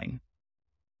 2009.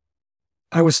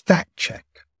 I was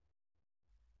fact-checked.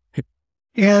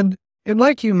 And and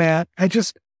like you, Matt, I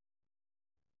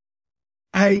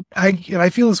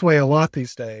feel this way a lot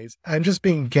these days. I'm just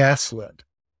being gaslit.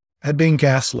 I'm being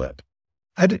gaslit.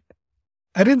 I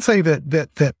didn't say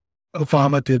that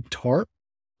Obama did TARP.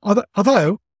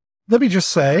 Although, let me just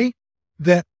say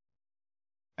that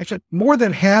actually more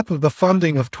than half of the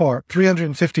funding of TARP,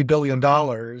 $350 billion,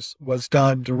 was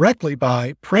done directly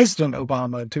by President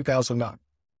Obama in 2009.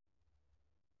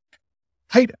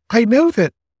 I know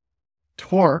that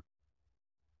TARP,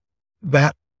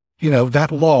 that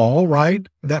law, right?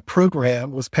 That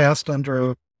program was passed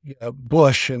under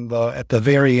Bush at the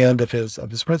very end of his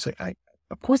presidency.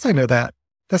 Of course I know that.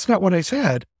 That's not what I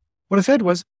said. What I said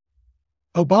was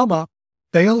Obama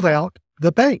bailed out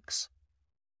the banks.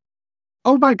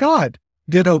 Oh my God,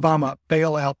 did Obama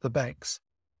bail out the banks?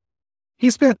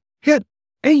 He had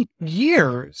 8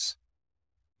 years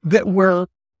that were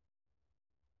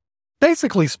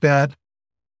basically spent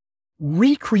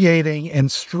recreating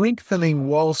and strengthening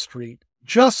Wall Street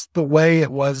just the way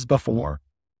it was before.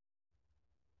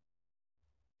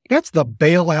 That's the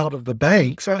bailout of the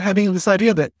banks. I mean, this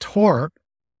idea that TARP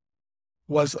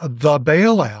was the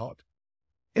bailout.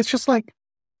 It's just like,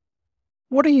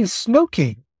 what are you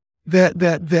smoking?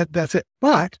 That's it.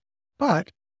 But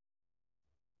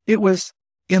it was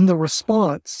in the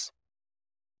response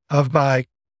of my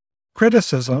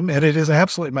criticism, and it is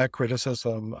absolutely my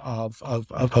criticism of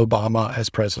Obama as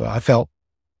president. I felt,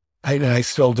 and I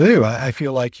still do, I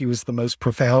feel like he was the most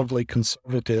profoundly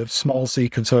conservative, small c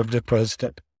conservative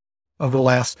president of the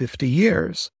last 50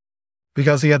 years,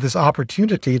 because he had this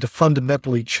opportunity to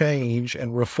fundamentally change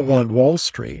and reform Wall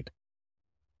Street.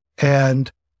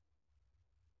 And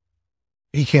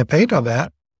he campaigned on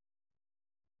that.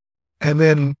 And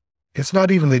then it's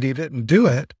not even that he didn't do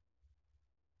it.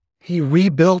 He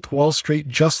rebuilt Wall Street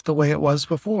just the way it was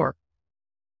before.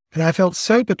 And I felt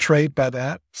so betrayed by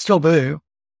that, still do.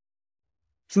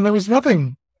 So there was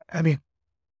nothing,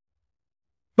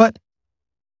 but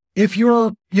if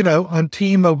you're, on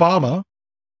Team Obama,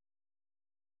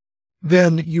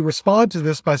 then you respond to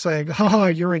this by saying, haha,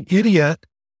 you're an idiot.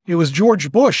 It was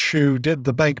George Bush who did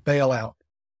the bank bailout.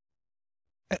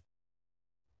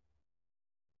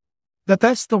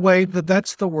 That's the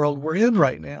world we're in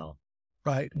right now,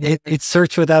 right? It's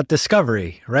search without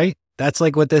discovery, right? That's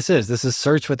like what this is. This is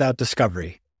search without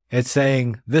discovery. It's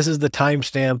saying this is the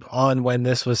timestamp on when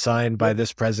this was signed by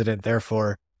this president.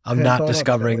 Therefore, I'm not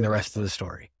discovering the rest of the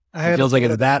story. It feels like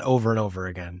it's that over and over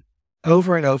again.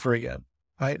 Over and over again,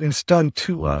 right? And it's done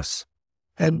to us.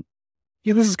 And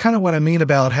this is kind of what I mean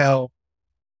about how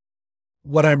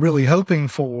what I'm really hoping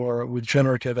for with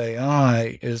generative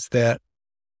AI is that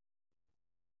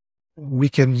we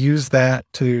can use that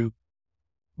to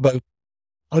both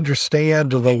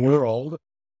understand the world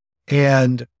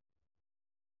and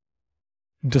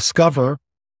discover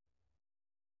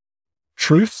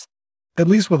truth, at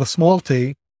least with a small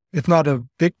t, if not a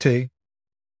big T,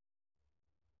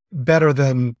 better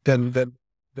than the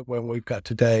one we've got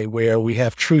today, where we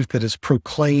have truth that is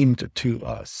proclaimed to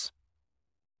us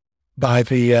by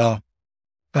the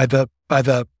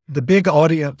big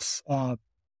audience,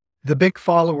 the big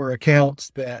follower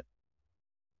accounts that,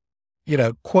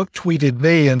 quote tweeted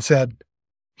me and said,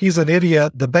 he's an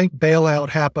idiot. The bank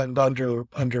bailout happened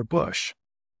under Bush,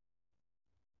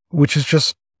 which is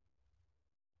just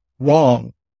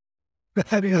wrong.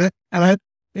 And I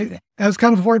was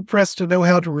kind of hard pressed to know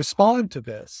how to respond to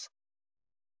this,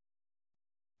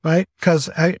 right? Because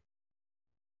I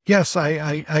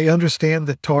understand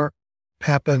that TARP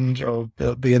happened, or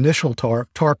the initial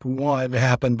TARP 1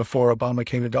 happened before Obama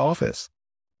came into office.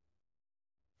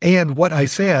 And what I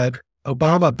said,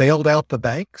 Obama bailed out the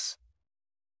banks,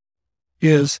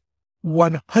 is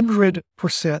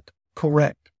 100%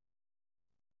 correct.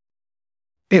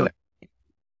 Anyway,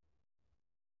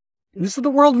 this is the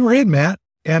world we're in, Matt.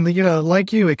 And,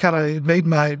 like you, it kind of made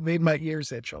my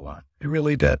ears itch a lot. It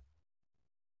really did.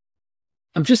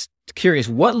 I'm just curious,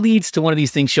 what leads to one of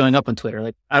these things showing up on Twitter?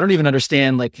 Like, I don't even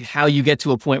understand how you get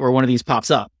to a point where one of these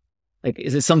pops up. Like,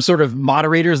 is it some sort of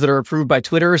moderators that are approved by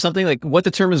Twitter or something? Like, what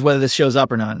determines whether this shows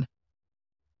up or not?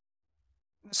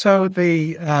 So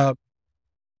the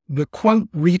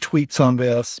quote retweets on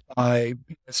this, I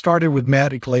started with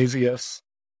Matt Iglesias,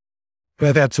 who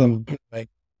I've had some, get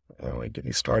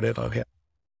me started on him.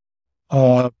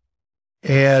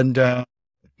 And a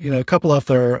couple of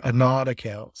their Anon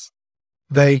accounts,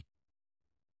 they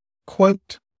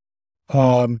quote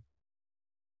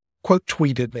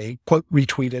retweeted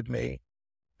me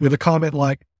with a comment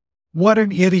like, what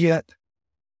an idiot,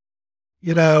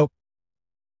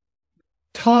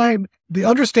 time, the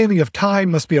understanding of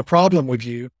time must be a problem with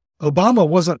you. Obama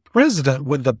wasn't president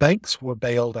when the banks were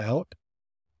bailed out.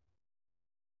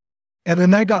 And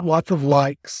then they got lots of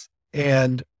likes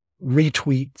and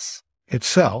retweets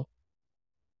itself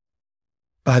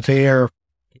by their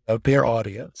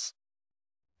audience.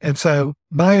 And so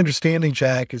my understanding,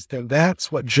 Jack, is that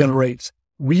that's what generates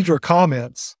reader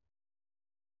comments.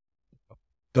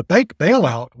 The bank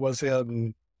bailout was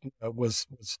was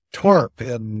TARP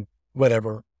in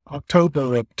whatever,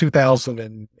 October of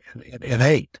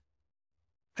 2008.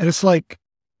 And it's like,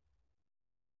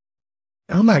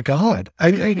 oh my God.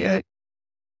 I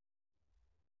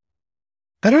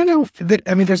don't know that,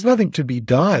 I mean, there's nothing to be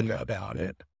done about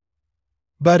it,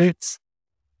 but it's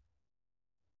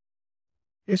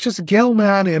just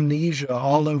Gelman amnesia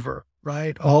all over,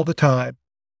 right? All the time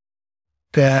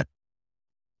that,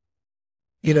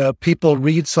 people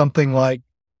read something like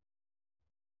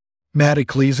Matt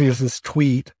Ecclesias's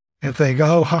tweet and think,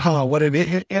 oh, haha, what an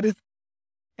idiot.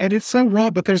 And it's so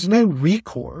wrong, but there's no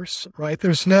recourse, right?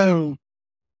 There's no,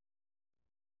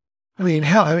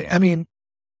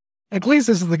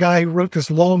 Iglesias is the guy who wrote this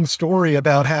long story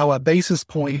about how a basis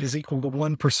point is equal to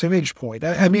 1 percentage point.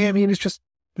 I mean, it's just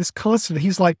this constant,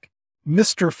 he's like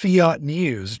Mr. Fiat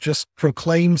News, just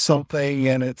proclaims something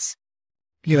and it's,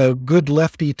 good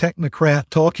lefty technocrat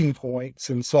talking points.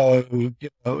 And so,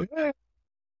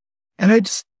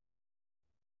 and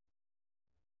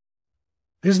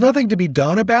there's nothing to be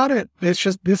done about it. It's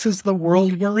just, this is the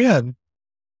world we're in.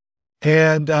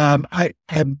 And I'm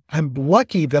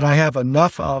lucky that I have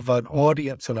enough of an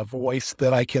audience and a voice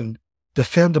that I can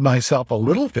defend myself a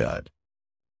little bit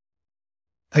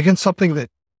against something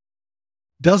that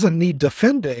doesn't need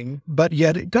defending, but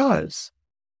yet it does.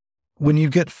 When you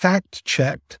get fact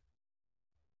checked.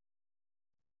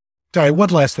 Sorry,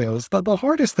 one last thing. The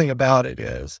hardest thing about it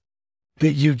is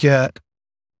that you get,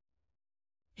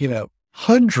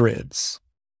 hundreds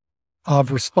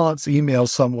of response emails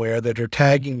somewhere that are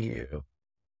tagging you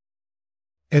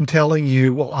and telling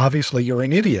you, well, obviously you're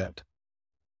an idiot.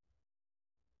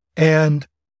 And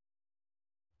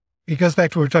it goes back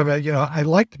to what we're talking about, I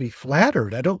like to be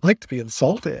flattered. I don't like to be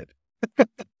insulted.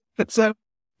 So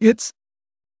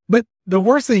but the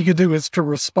worst thing you can do is to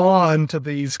respond to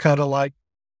these kind of like,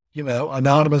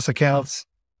 anonymous accounts.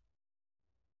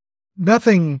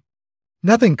 Nothing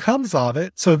comes of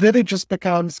it. So then it just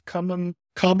becomes common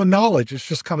knowledge. It's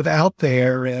just kind of out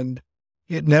there and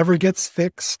it never gets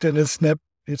fixed and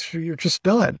you're just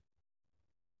done.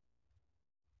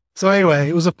 So anyway,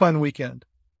 it was a fun weekend.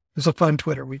 It was a fun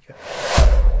Twitter weekend.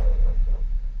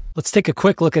 Let's take a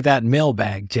quick look at that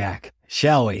mailbag, Jack,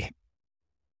 shall we?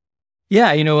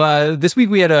 Yeah, this week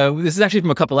we had this is actually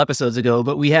from a couple episodes ago,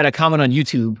 but we had a comment on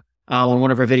YouTube on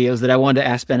one of our videos that I wanted to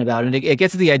ask Ben about. And it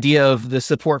gets to the idea of the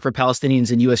support for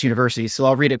Palestinians in U.S. universities. So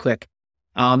I'll read it quick.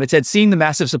 It said, seeing the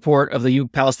massive support of the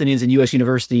Palestinians in U.S.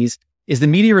 universities, is the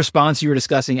media response you were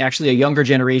discussing actually a younger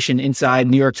generation inside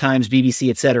New York Times, BBC,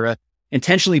 etc.,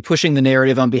 intentionally pushing the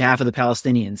narrative on behalf of the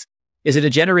Palestinians? Is it a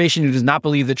generation who does not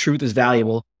believe that truth is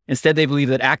valuable? Instead, they believe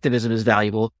that activism is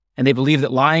valuable, and they believe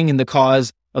that lying in the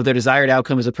cause of their desired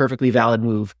outcome is a perfectly valid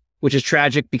move, which is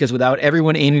tragic because without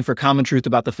everyone aiming for common truth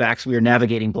about the facts, we are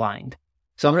navigating blind.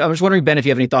 So I'm just wondering, Ben, if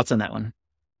you have any thoughts on that one.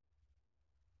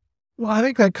 Well, I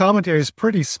think that commentary is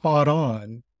pretty spot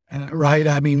on, right?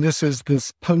 I mean, this is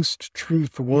this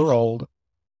post-truth world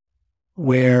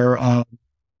where,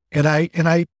 and I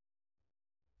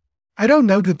don't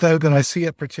know that I see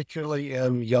it particularly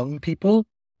in young people.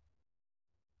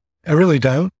 I really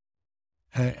don't.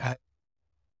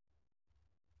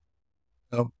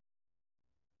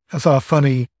 I saw a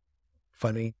funny,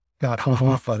 not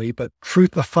funny, but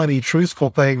truthful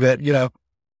thing that,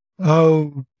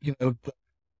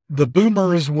 the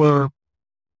boomers were,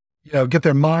 get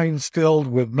their minds filled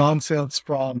with nonsense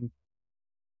from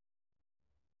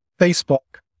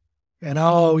Facebook. And,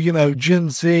 Gen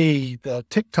Z, the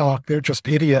TikTok, they're just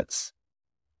idiots.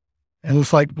 And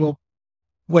it's like, well,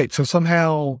 wait, so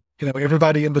somehow,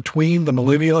 everybody in between, the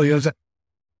millennial, you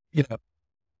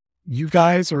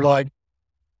guys are like,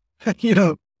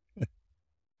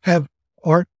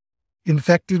 aren't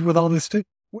infected with all this too.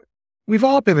 We've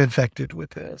all been infected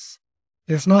with this.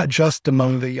 It's not just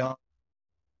among the young.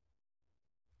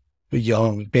 The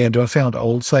young, man, do I sound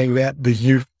old saying that? The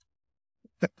youth.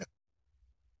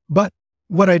 But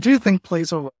what I do think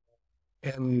plays a role,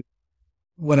 and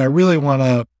what I really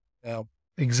want to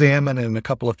examine in a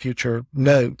couple of future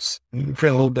notes, and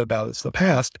print a little bit about this in the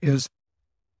past, is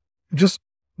just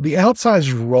the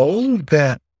outsized role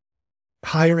that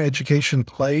higher education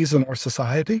plays in our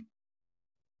society,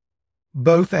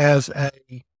 both as a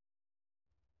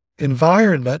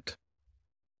environment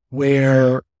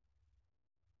where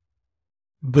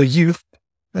the youth,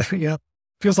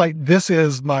 feels like this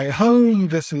is my home.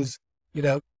 This is,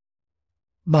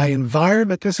 my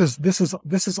environment. This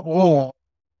is all.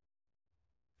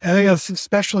 And I guess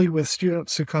especially with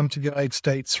students who come to the United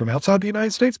States from outside the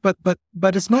United States, but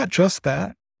it's not just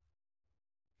that.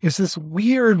 It's this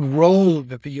weird role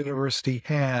that the university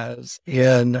has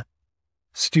in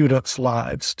students'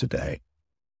 lives today.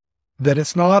 That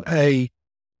it's not it's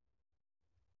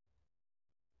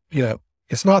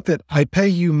not that I pay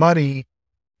you money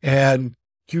and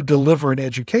you deliver an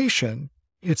education.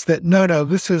 It's that, no,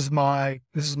 this is my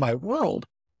world.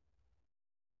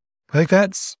 I think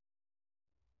that's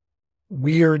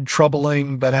weird,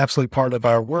 troubling, but absolutely part of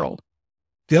our world.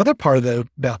 The other part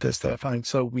about this that I find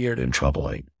so weird and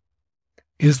troubling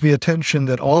is the attention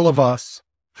that all of us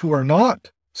who are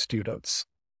not students,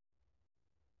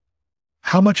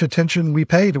 how much attention we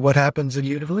pay to what happens in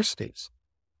universities.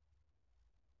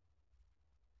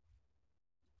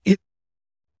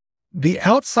 The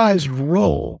outsized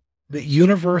role that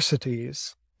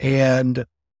universities and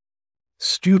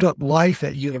student life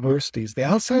at universities, the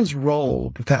outsized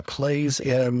role that plays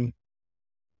in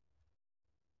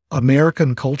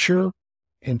American culture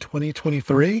in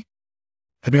 2023,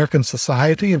 American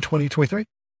society in 2023,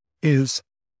 is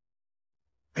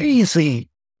crazy.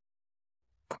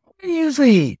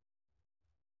 Crazy.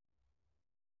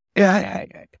 Yeah,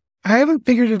 I haven't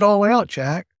figured it all out,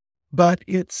 Jack, but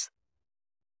it's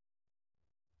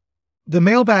the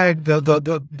mailbag,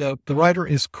 the writer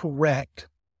is correct.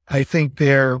 I think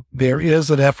there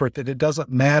is an effort that it doesn't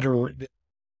matter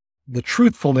the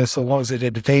truthfulness as long as it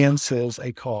advances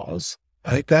a cause.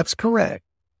 I think that's correct.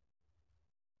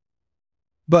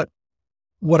 But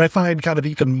what I find kind of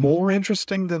even more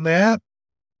interesting than that,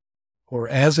 or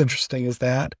as interesting as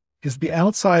that, is the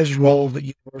outsized role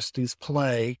that universities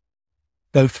play,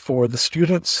 both for the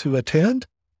students who attend,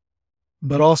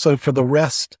 but also for the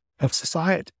rest of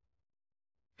society.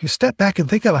 You step back and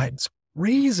think about it, it's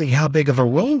crazy how big of a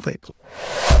role they play.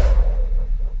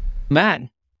 Matt,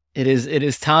 it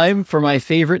is time for my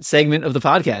favorite segment of the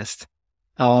podcast.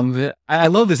 I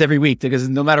love this every week because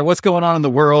no matter what's going on in the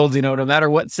world, no matter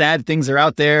what sad things are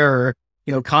out there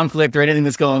or, conflict or anything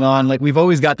that's going on, like we've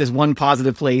always got this one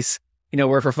positive place,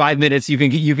 where for 5 minutes you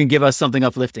can give us something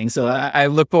uplifting. So I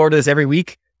look forward to this every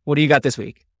week. What do you got this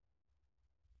week?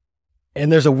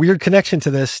 And there's a weird connection to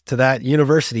that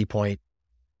university point.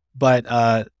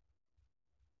 But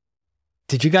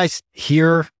did you guys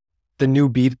hear the new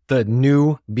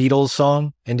Beatles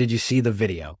song? And did you see the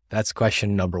video? That's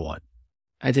question number one.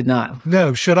 I did not.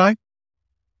 No, should I?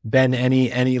 Ben,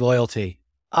 any loyalty?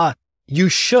 You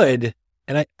should.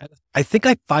 And I think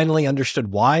I finally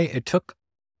understood why. It took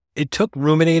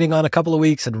ruminating on a couple of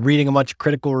weeks and reading a bunch of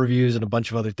critical reviews and a bunch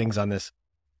of other things on this.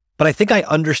 But I think I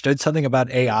understood something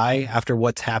about AI after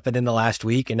what's happened in the last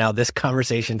week and now this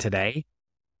conversation today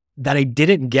that I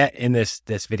didn't get in this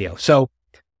video. So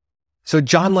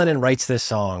John Lennon writes this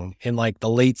song in like the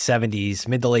mid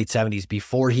to late 70s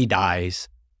before he dies.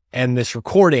 And this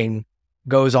recording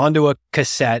goes onto a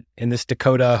cassette in this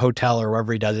Dakota hotel or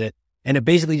wherever he does it. And it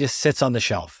basically just sits on the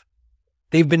shelf.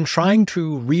 They've been trying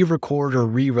to re-record or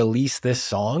re-release this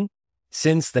song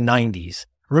since the 90s.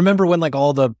 Remember when like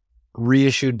all the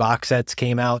reissued box sets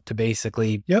came out to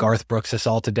basically Garth Brooks us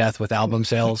all to death with album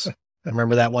sales?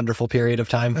 Remember that wonderful period of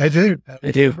time? I do.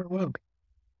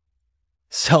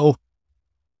 So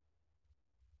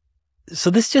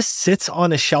this just sits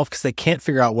on a shelf because they can't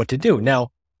figure out what to do.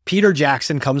 Now, Peter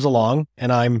Jackson comes along,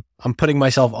 and I'm putting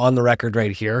myself on the record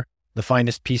right here. The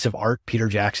finest piece of art Peter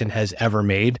Jackson has ever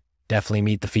made. Definitely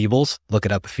Meet the Feebles. Look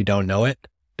it up if you don't know it.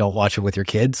 Don't watch it with your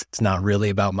kids. It's not really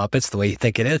about Muppets the way you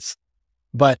think it is.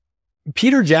 But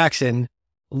Peter Jackson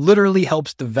literally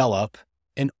helps develop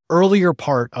an earlier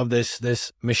part of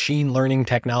this machine learning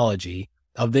technology,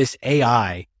 of this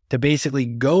AI, to basically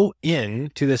go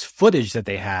into this footage that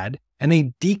they had, and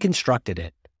they deconstructed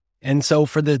it. And so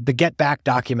for the Get Back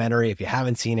documentary, if you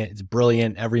haven't seen it, it's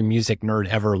brilliant. Every music nerd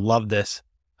ever loved this,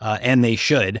 and they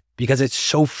should, because it's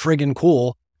so friggin'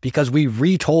 cool, because we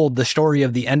retold the story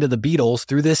of the end of the Beatles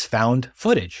through this found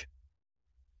footage.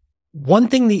 One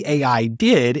thing the AI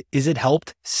did is it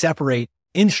helped separate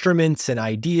instruments and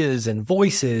ideas and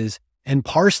voices and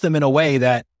parse them in a way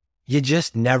that you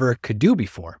just never could do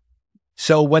before.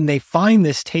 So when they find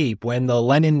this tape, when the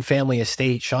Lennon family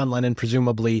estate, Sean Lennon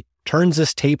presumably turns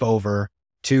this tape over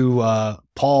to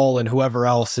Paul and whoever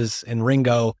else is in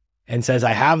Ringo and says,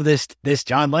 I have this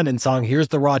John Lennon song, here's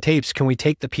the raw tapes. Can we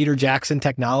take the Peter Jackson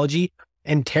technology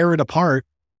and tear it apart?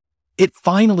 It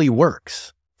finally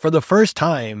works. For the first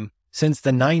time since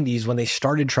the 90s, when they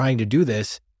started trying to do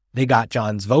this, They got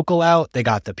John's vocal out. They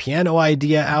got the piano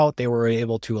idea out. They were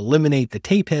able to eliminate the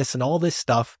tape hiss and all this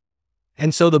stuff.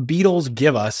 And so the Beatles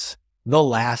give us the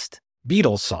last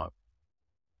Beatles song.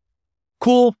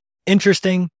 Cool,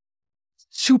 interesting,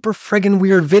 super friggin'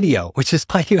 weird video, which is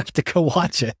why you have to go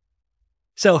watch it.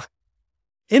 So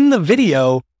in the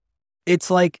video, it's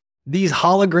like these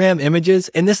hologram images,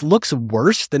 and this looks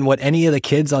worse than what any of the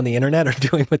kids on the internet are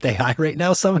doing with AI right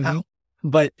now somehow. Mm-hmm.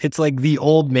 But it's like the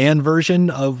old man version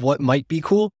of what might be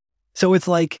cool. So it's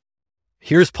like,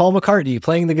 here's Paul McCartney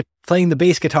playing the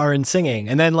bass guitar and singing.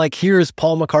 And then like, here's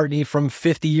Paul McCartney from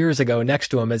 50 years ago next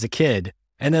to him as a kid.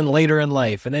 And then later in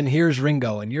life. And then here's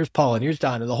Ringo and here's Paul and here's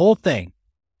John and the whole thing.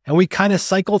 And we kind of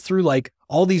cycle through like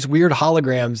all these weird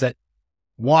holograms that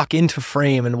walk into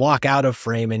frame and walk out of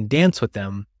frame and dance with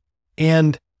them.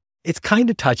 And it's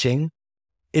kind of touching.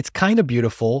 It's kind of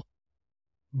beautiful,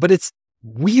 but it's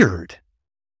weird.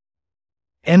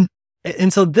 And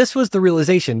so this was the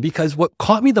realization, because what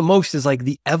caught me the most is like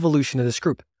the evolution of this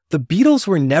group. The Beatles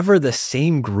were never the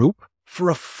same group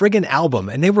for a friggin' album,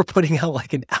 and they were putting out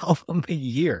like an album a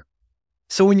year.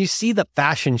 So when you see the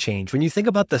fashion change, when you think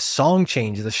about the song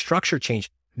change, the structure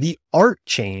change, the art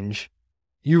change,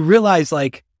 you realize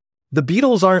like the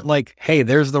Beatles aren't like, hey,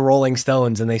 there's the Rolling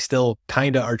Stones, and they still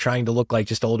kind of are trying to look like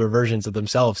just older versions of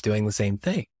themselves doing the same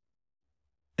thing.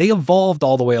 They evolved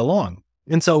all the way along.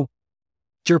 And so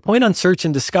to your point on search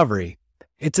and discovery,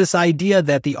 it's this idea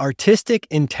that the artistic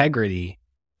integrity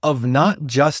of not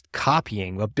just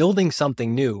copying, but building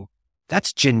something new,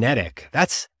 that's genetic.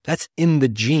 That's in the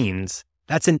genes.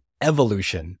 That's an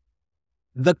evolution.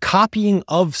 The copying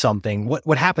of something,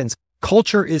 what happens?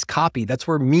 Culture is copy. That's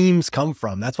where memes come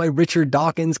from. That's why Richard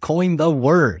Dawkins coined the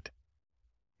word.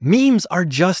 Memes are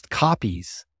just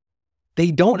copies. They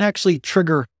don't actually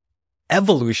trigger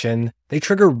evolution. They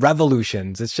trigger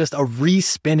revolutions. It's just a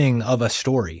respinning of a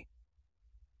story.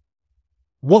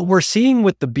 What we're seeing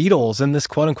with the Beatles in this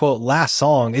quote unquote last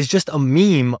song is just a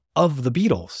meme of the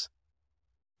Beatles.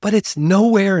 But it's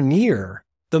nowhere near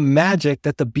the magic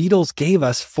that the Beatles gave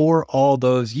us for all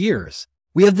those years.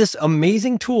 We have this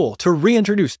amazing tool to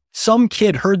reintroduce. Some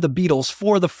kid heard the Beatles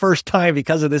for the first time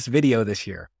because of this video this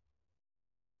year.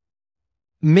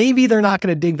 Maybe they're not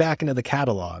going to dig back into the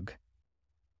catalog.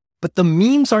 But the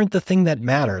memes aren't the thing that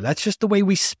matter. That's just the way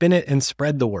we spin it and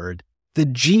spread the word. The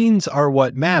genes are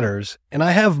what matters. And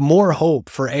I have more hope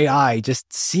for AI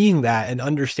just seeing that and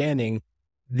understanding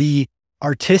the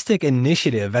artistic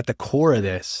initiative at the core of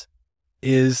this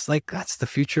is like, that's the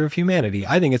future of humanity.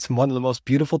 I think it's one of the most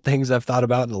beautiful things I've thought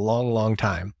about in a long, long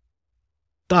time.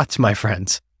 Thoughts, my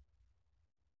friends?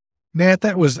 Matt,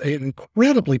 that was an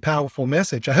incredibly powerful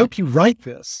message. I hope you write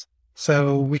this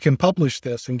so we can publish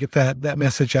this and get that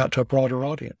message out to a broader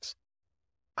audience.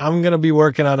 I'm going to be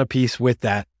working on a piece with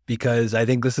that because I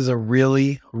think this is a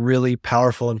really, really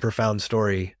powerful and profound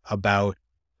story about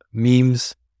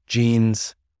memes,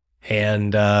 genes,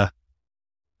 and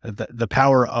the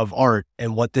power of art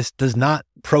and what this does not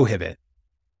prohibit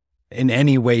in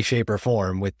any way, shape, or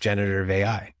form with generative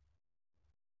AI.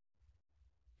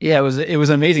 Yeah, it was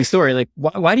an amazing story. Like,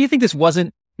 why do you think this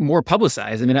wasn't more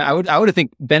publicized? I mean, I would have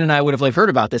think Ben and I would have like heard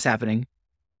about this happening.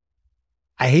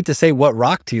 I hate to say what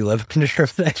rock do you live under,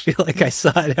 but I feel like I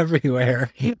saw it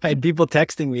everywhere. I had people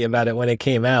texting me about it when it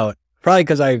came out, probably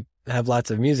because I have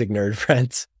lots of music nerd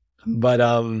friends. But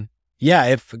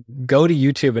yeah, go to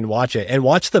YouTube and watch it and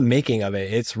watch the making of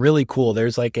it. It's really cool.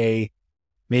 There's like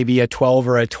maybe a 12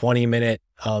 or a 20 minute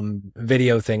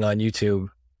video thing on YouTube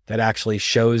that actually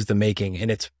shows the making,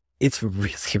 and it's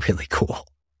really, really cool.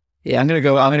 Yeah, I'm gonna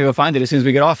go find it as soon as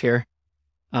we get off here.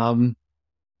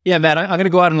 Yeah, Matt, I'm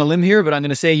gonna go out on a limb here, but I'm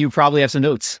gonna say you probably have some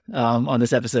notes on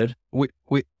this episode.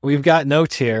 We've got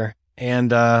notes here,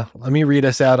 and let me read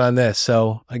us out on this.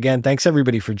 So again, thanks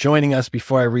everybody for joining us.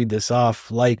 Before I read this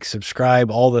off, like,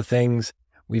 subscribe, all the things.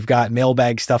 We've got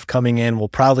mailbag stuff coming in. We'll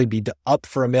probably be up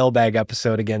for a mailbag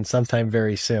episode again sometime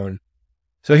very soon.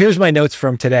 So here's my notes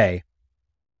from today.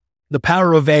 The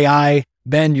power of AI.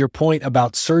 Ben, your point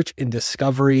about search and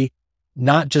discovery,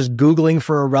 not just Googling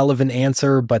for a relevant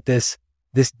answer, but this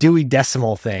Dewey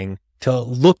Decimal thing to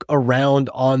look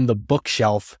around on the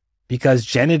bookshelf, because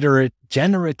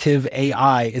generative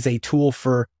AI is a tool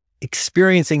for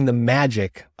experiencing the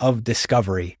magic of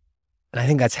discovery. And I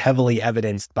think that's heavily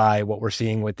evidenced by what we're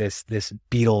seeing with this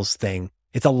Beatles thing.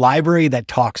 It's a library that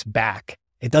talks back.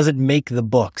 It doesn't make the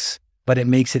books, but it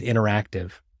makes it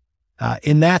interactive.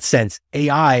 In that sense,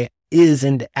 AI is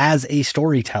and as a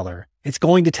storyteller. It's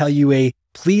going to tell you a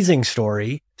pleasing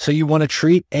story. So you want to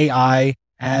treat AI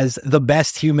as the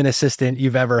best human assistant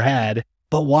you've ever had,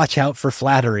 but watch out for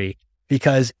flattery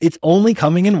because it's only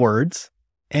coming in words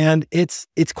And it's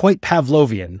quite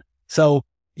Pavlovian. So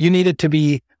you need it to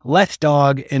be less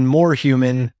dog and more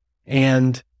human.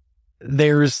 And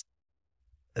there's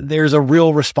a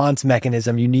real response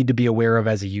mechanism you need to be aware of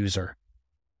as a user.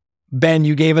 Ben,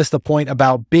 you gave us the point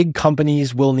about big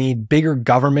companies will need bigger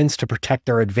governments to protect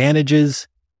their advantages.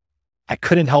 I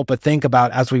couldn't help but think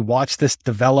about, as we watch this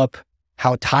develop,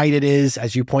 how tied it is,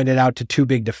 as you pointed out, to too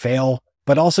big to fail,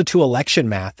 but also to election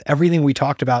math. Everything we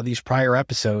talked about in these prior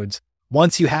episodes,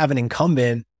 once you have an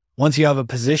incumbent, once you have a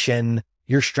position,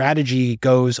 your strategy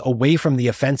goes away from the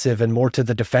offensive and more to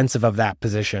the defensive of that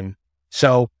position.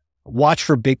 So watch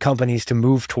for big companies to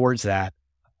move towards that.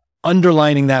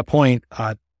 Underlining that point,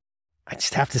 I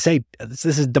just have to say, this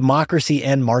is democracy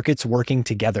and markets working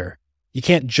together. You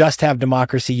can't just have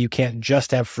democracy. You can't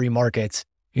just have free markets.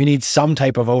 You need some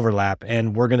type of overlap.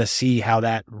 And we're going to see how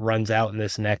that runs out in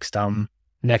this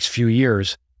next few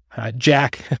years.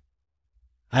 Jack,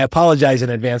 I apologize in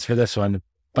advance for this one,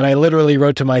 but I literally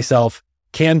wrote to myself,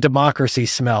 can democracy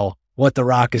smell what The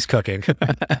Rock is cooking?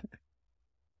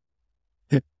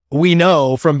 We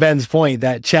know from Ben's point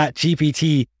that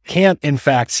ChatGPT can't in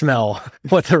fact smell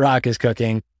what The Rock is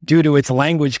cooking due to its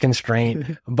language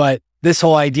constraint. But this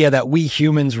whole idea that we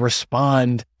humans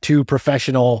respond to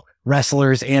professional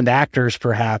wrestlers and actors,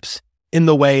 perhaps in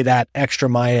the way that Extra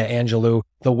Maya Angelou,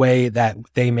 the way that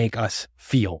they make us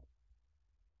feel.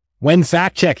 When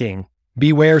fact checking,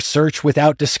 beware search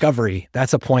without discovery.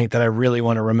 That's a point that I really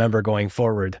want to remember going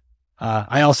forward.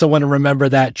 I also want to remember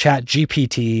that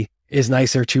ChatGPT is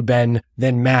nicer to Ben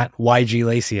than Matt YG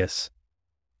Lacius.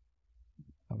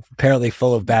 I'm apparently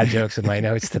full of bad jokes in my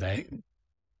notes today.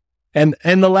 And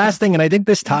the last thing, and I think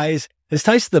this ties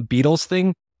to the Beatles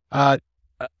thing.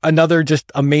 Another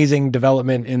just amazing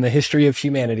development in the history of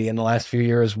humanity in the last few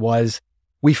years was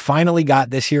we finally got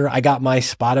this year. I got my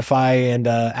Spotify and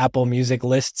Apple Music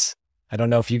lists. I don't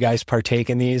know if you guys partake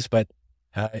in these, but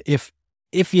if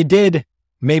you did,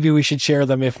 maybe we should share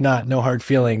them. If not, no hard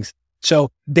feelings.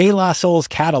 So De La Soul's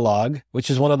catalog,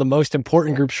 which is one of the most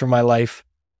important groups for my life,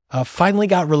 finally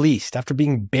got released after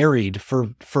being buried for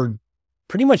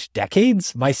pretty much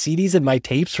decades. My CDs and my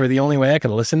tapes were the only way I could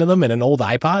listen to them in an old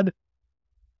iPod.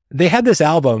 They had this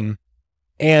album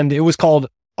and it was called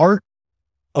Art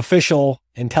Official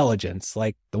Intelligence,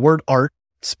 like the word art,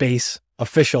 space,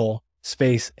 official,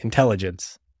 space,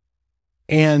 intelligence.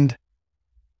 And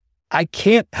I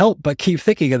can't help but keep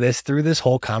thinking of this through this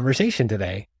whole conversation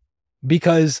today.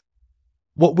 Because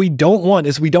what we don't want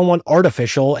is we don't want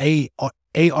artificial,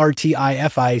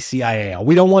 ARTIFICIAL.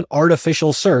 We don't want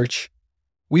artificial search.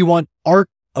 We want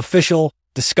artificial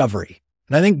discovery.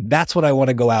 And I think that's what I want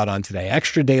to go out on today.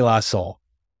 Extra De La Soul.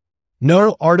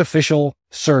 No artificial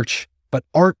search, but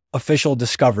artificial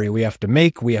discovery. We have to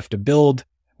make, we have to build,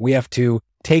 we have to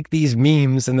take these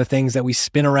memes and the things that we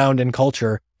spin around in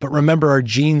culture. But remember, our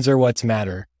genes are what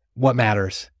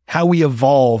matters. How we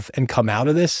evolve and come out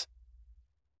of this.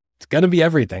 It's going to be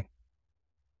everything.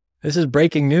 This is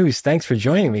breaking news. Thanks for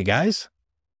joining me, guys.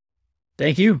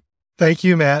 Thank you. Thank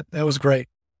you, Matt. That was great.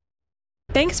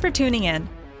 Thanks for tuning in.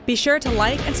 Be sure to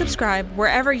like and subscribe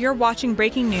wherever you're watching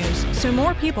breaking news so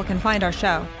more people can find our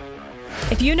show.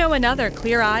 If you know another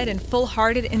clear-eyed and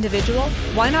full-hearted individual,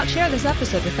 why not share this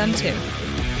episode with them too?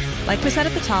 Like we said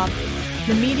at the top,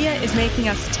 the media is making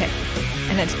us tick,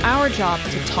 and it's our job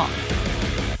to talk.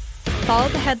 Follow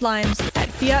the headlines at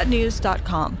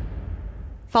fiatnews.com.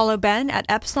 Follow Ben at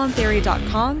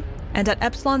epsilontheory.com and at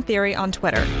Epsilon Theory on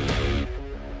Twitter.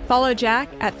 Follow Jack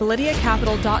at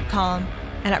validiacapital.com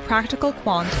and at Practical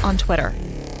Quant on Twitter.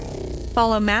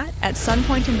 Follow Matt at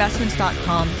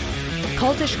sunpointinvestments.com,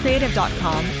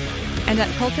 cultishcreative.com, and at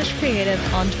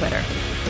cultishcreative on Twitter.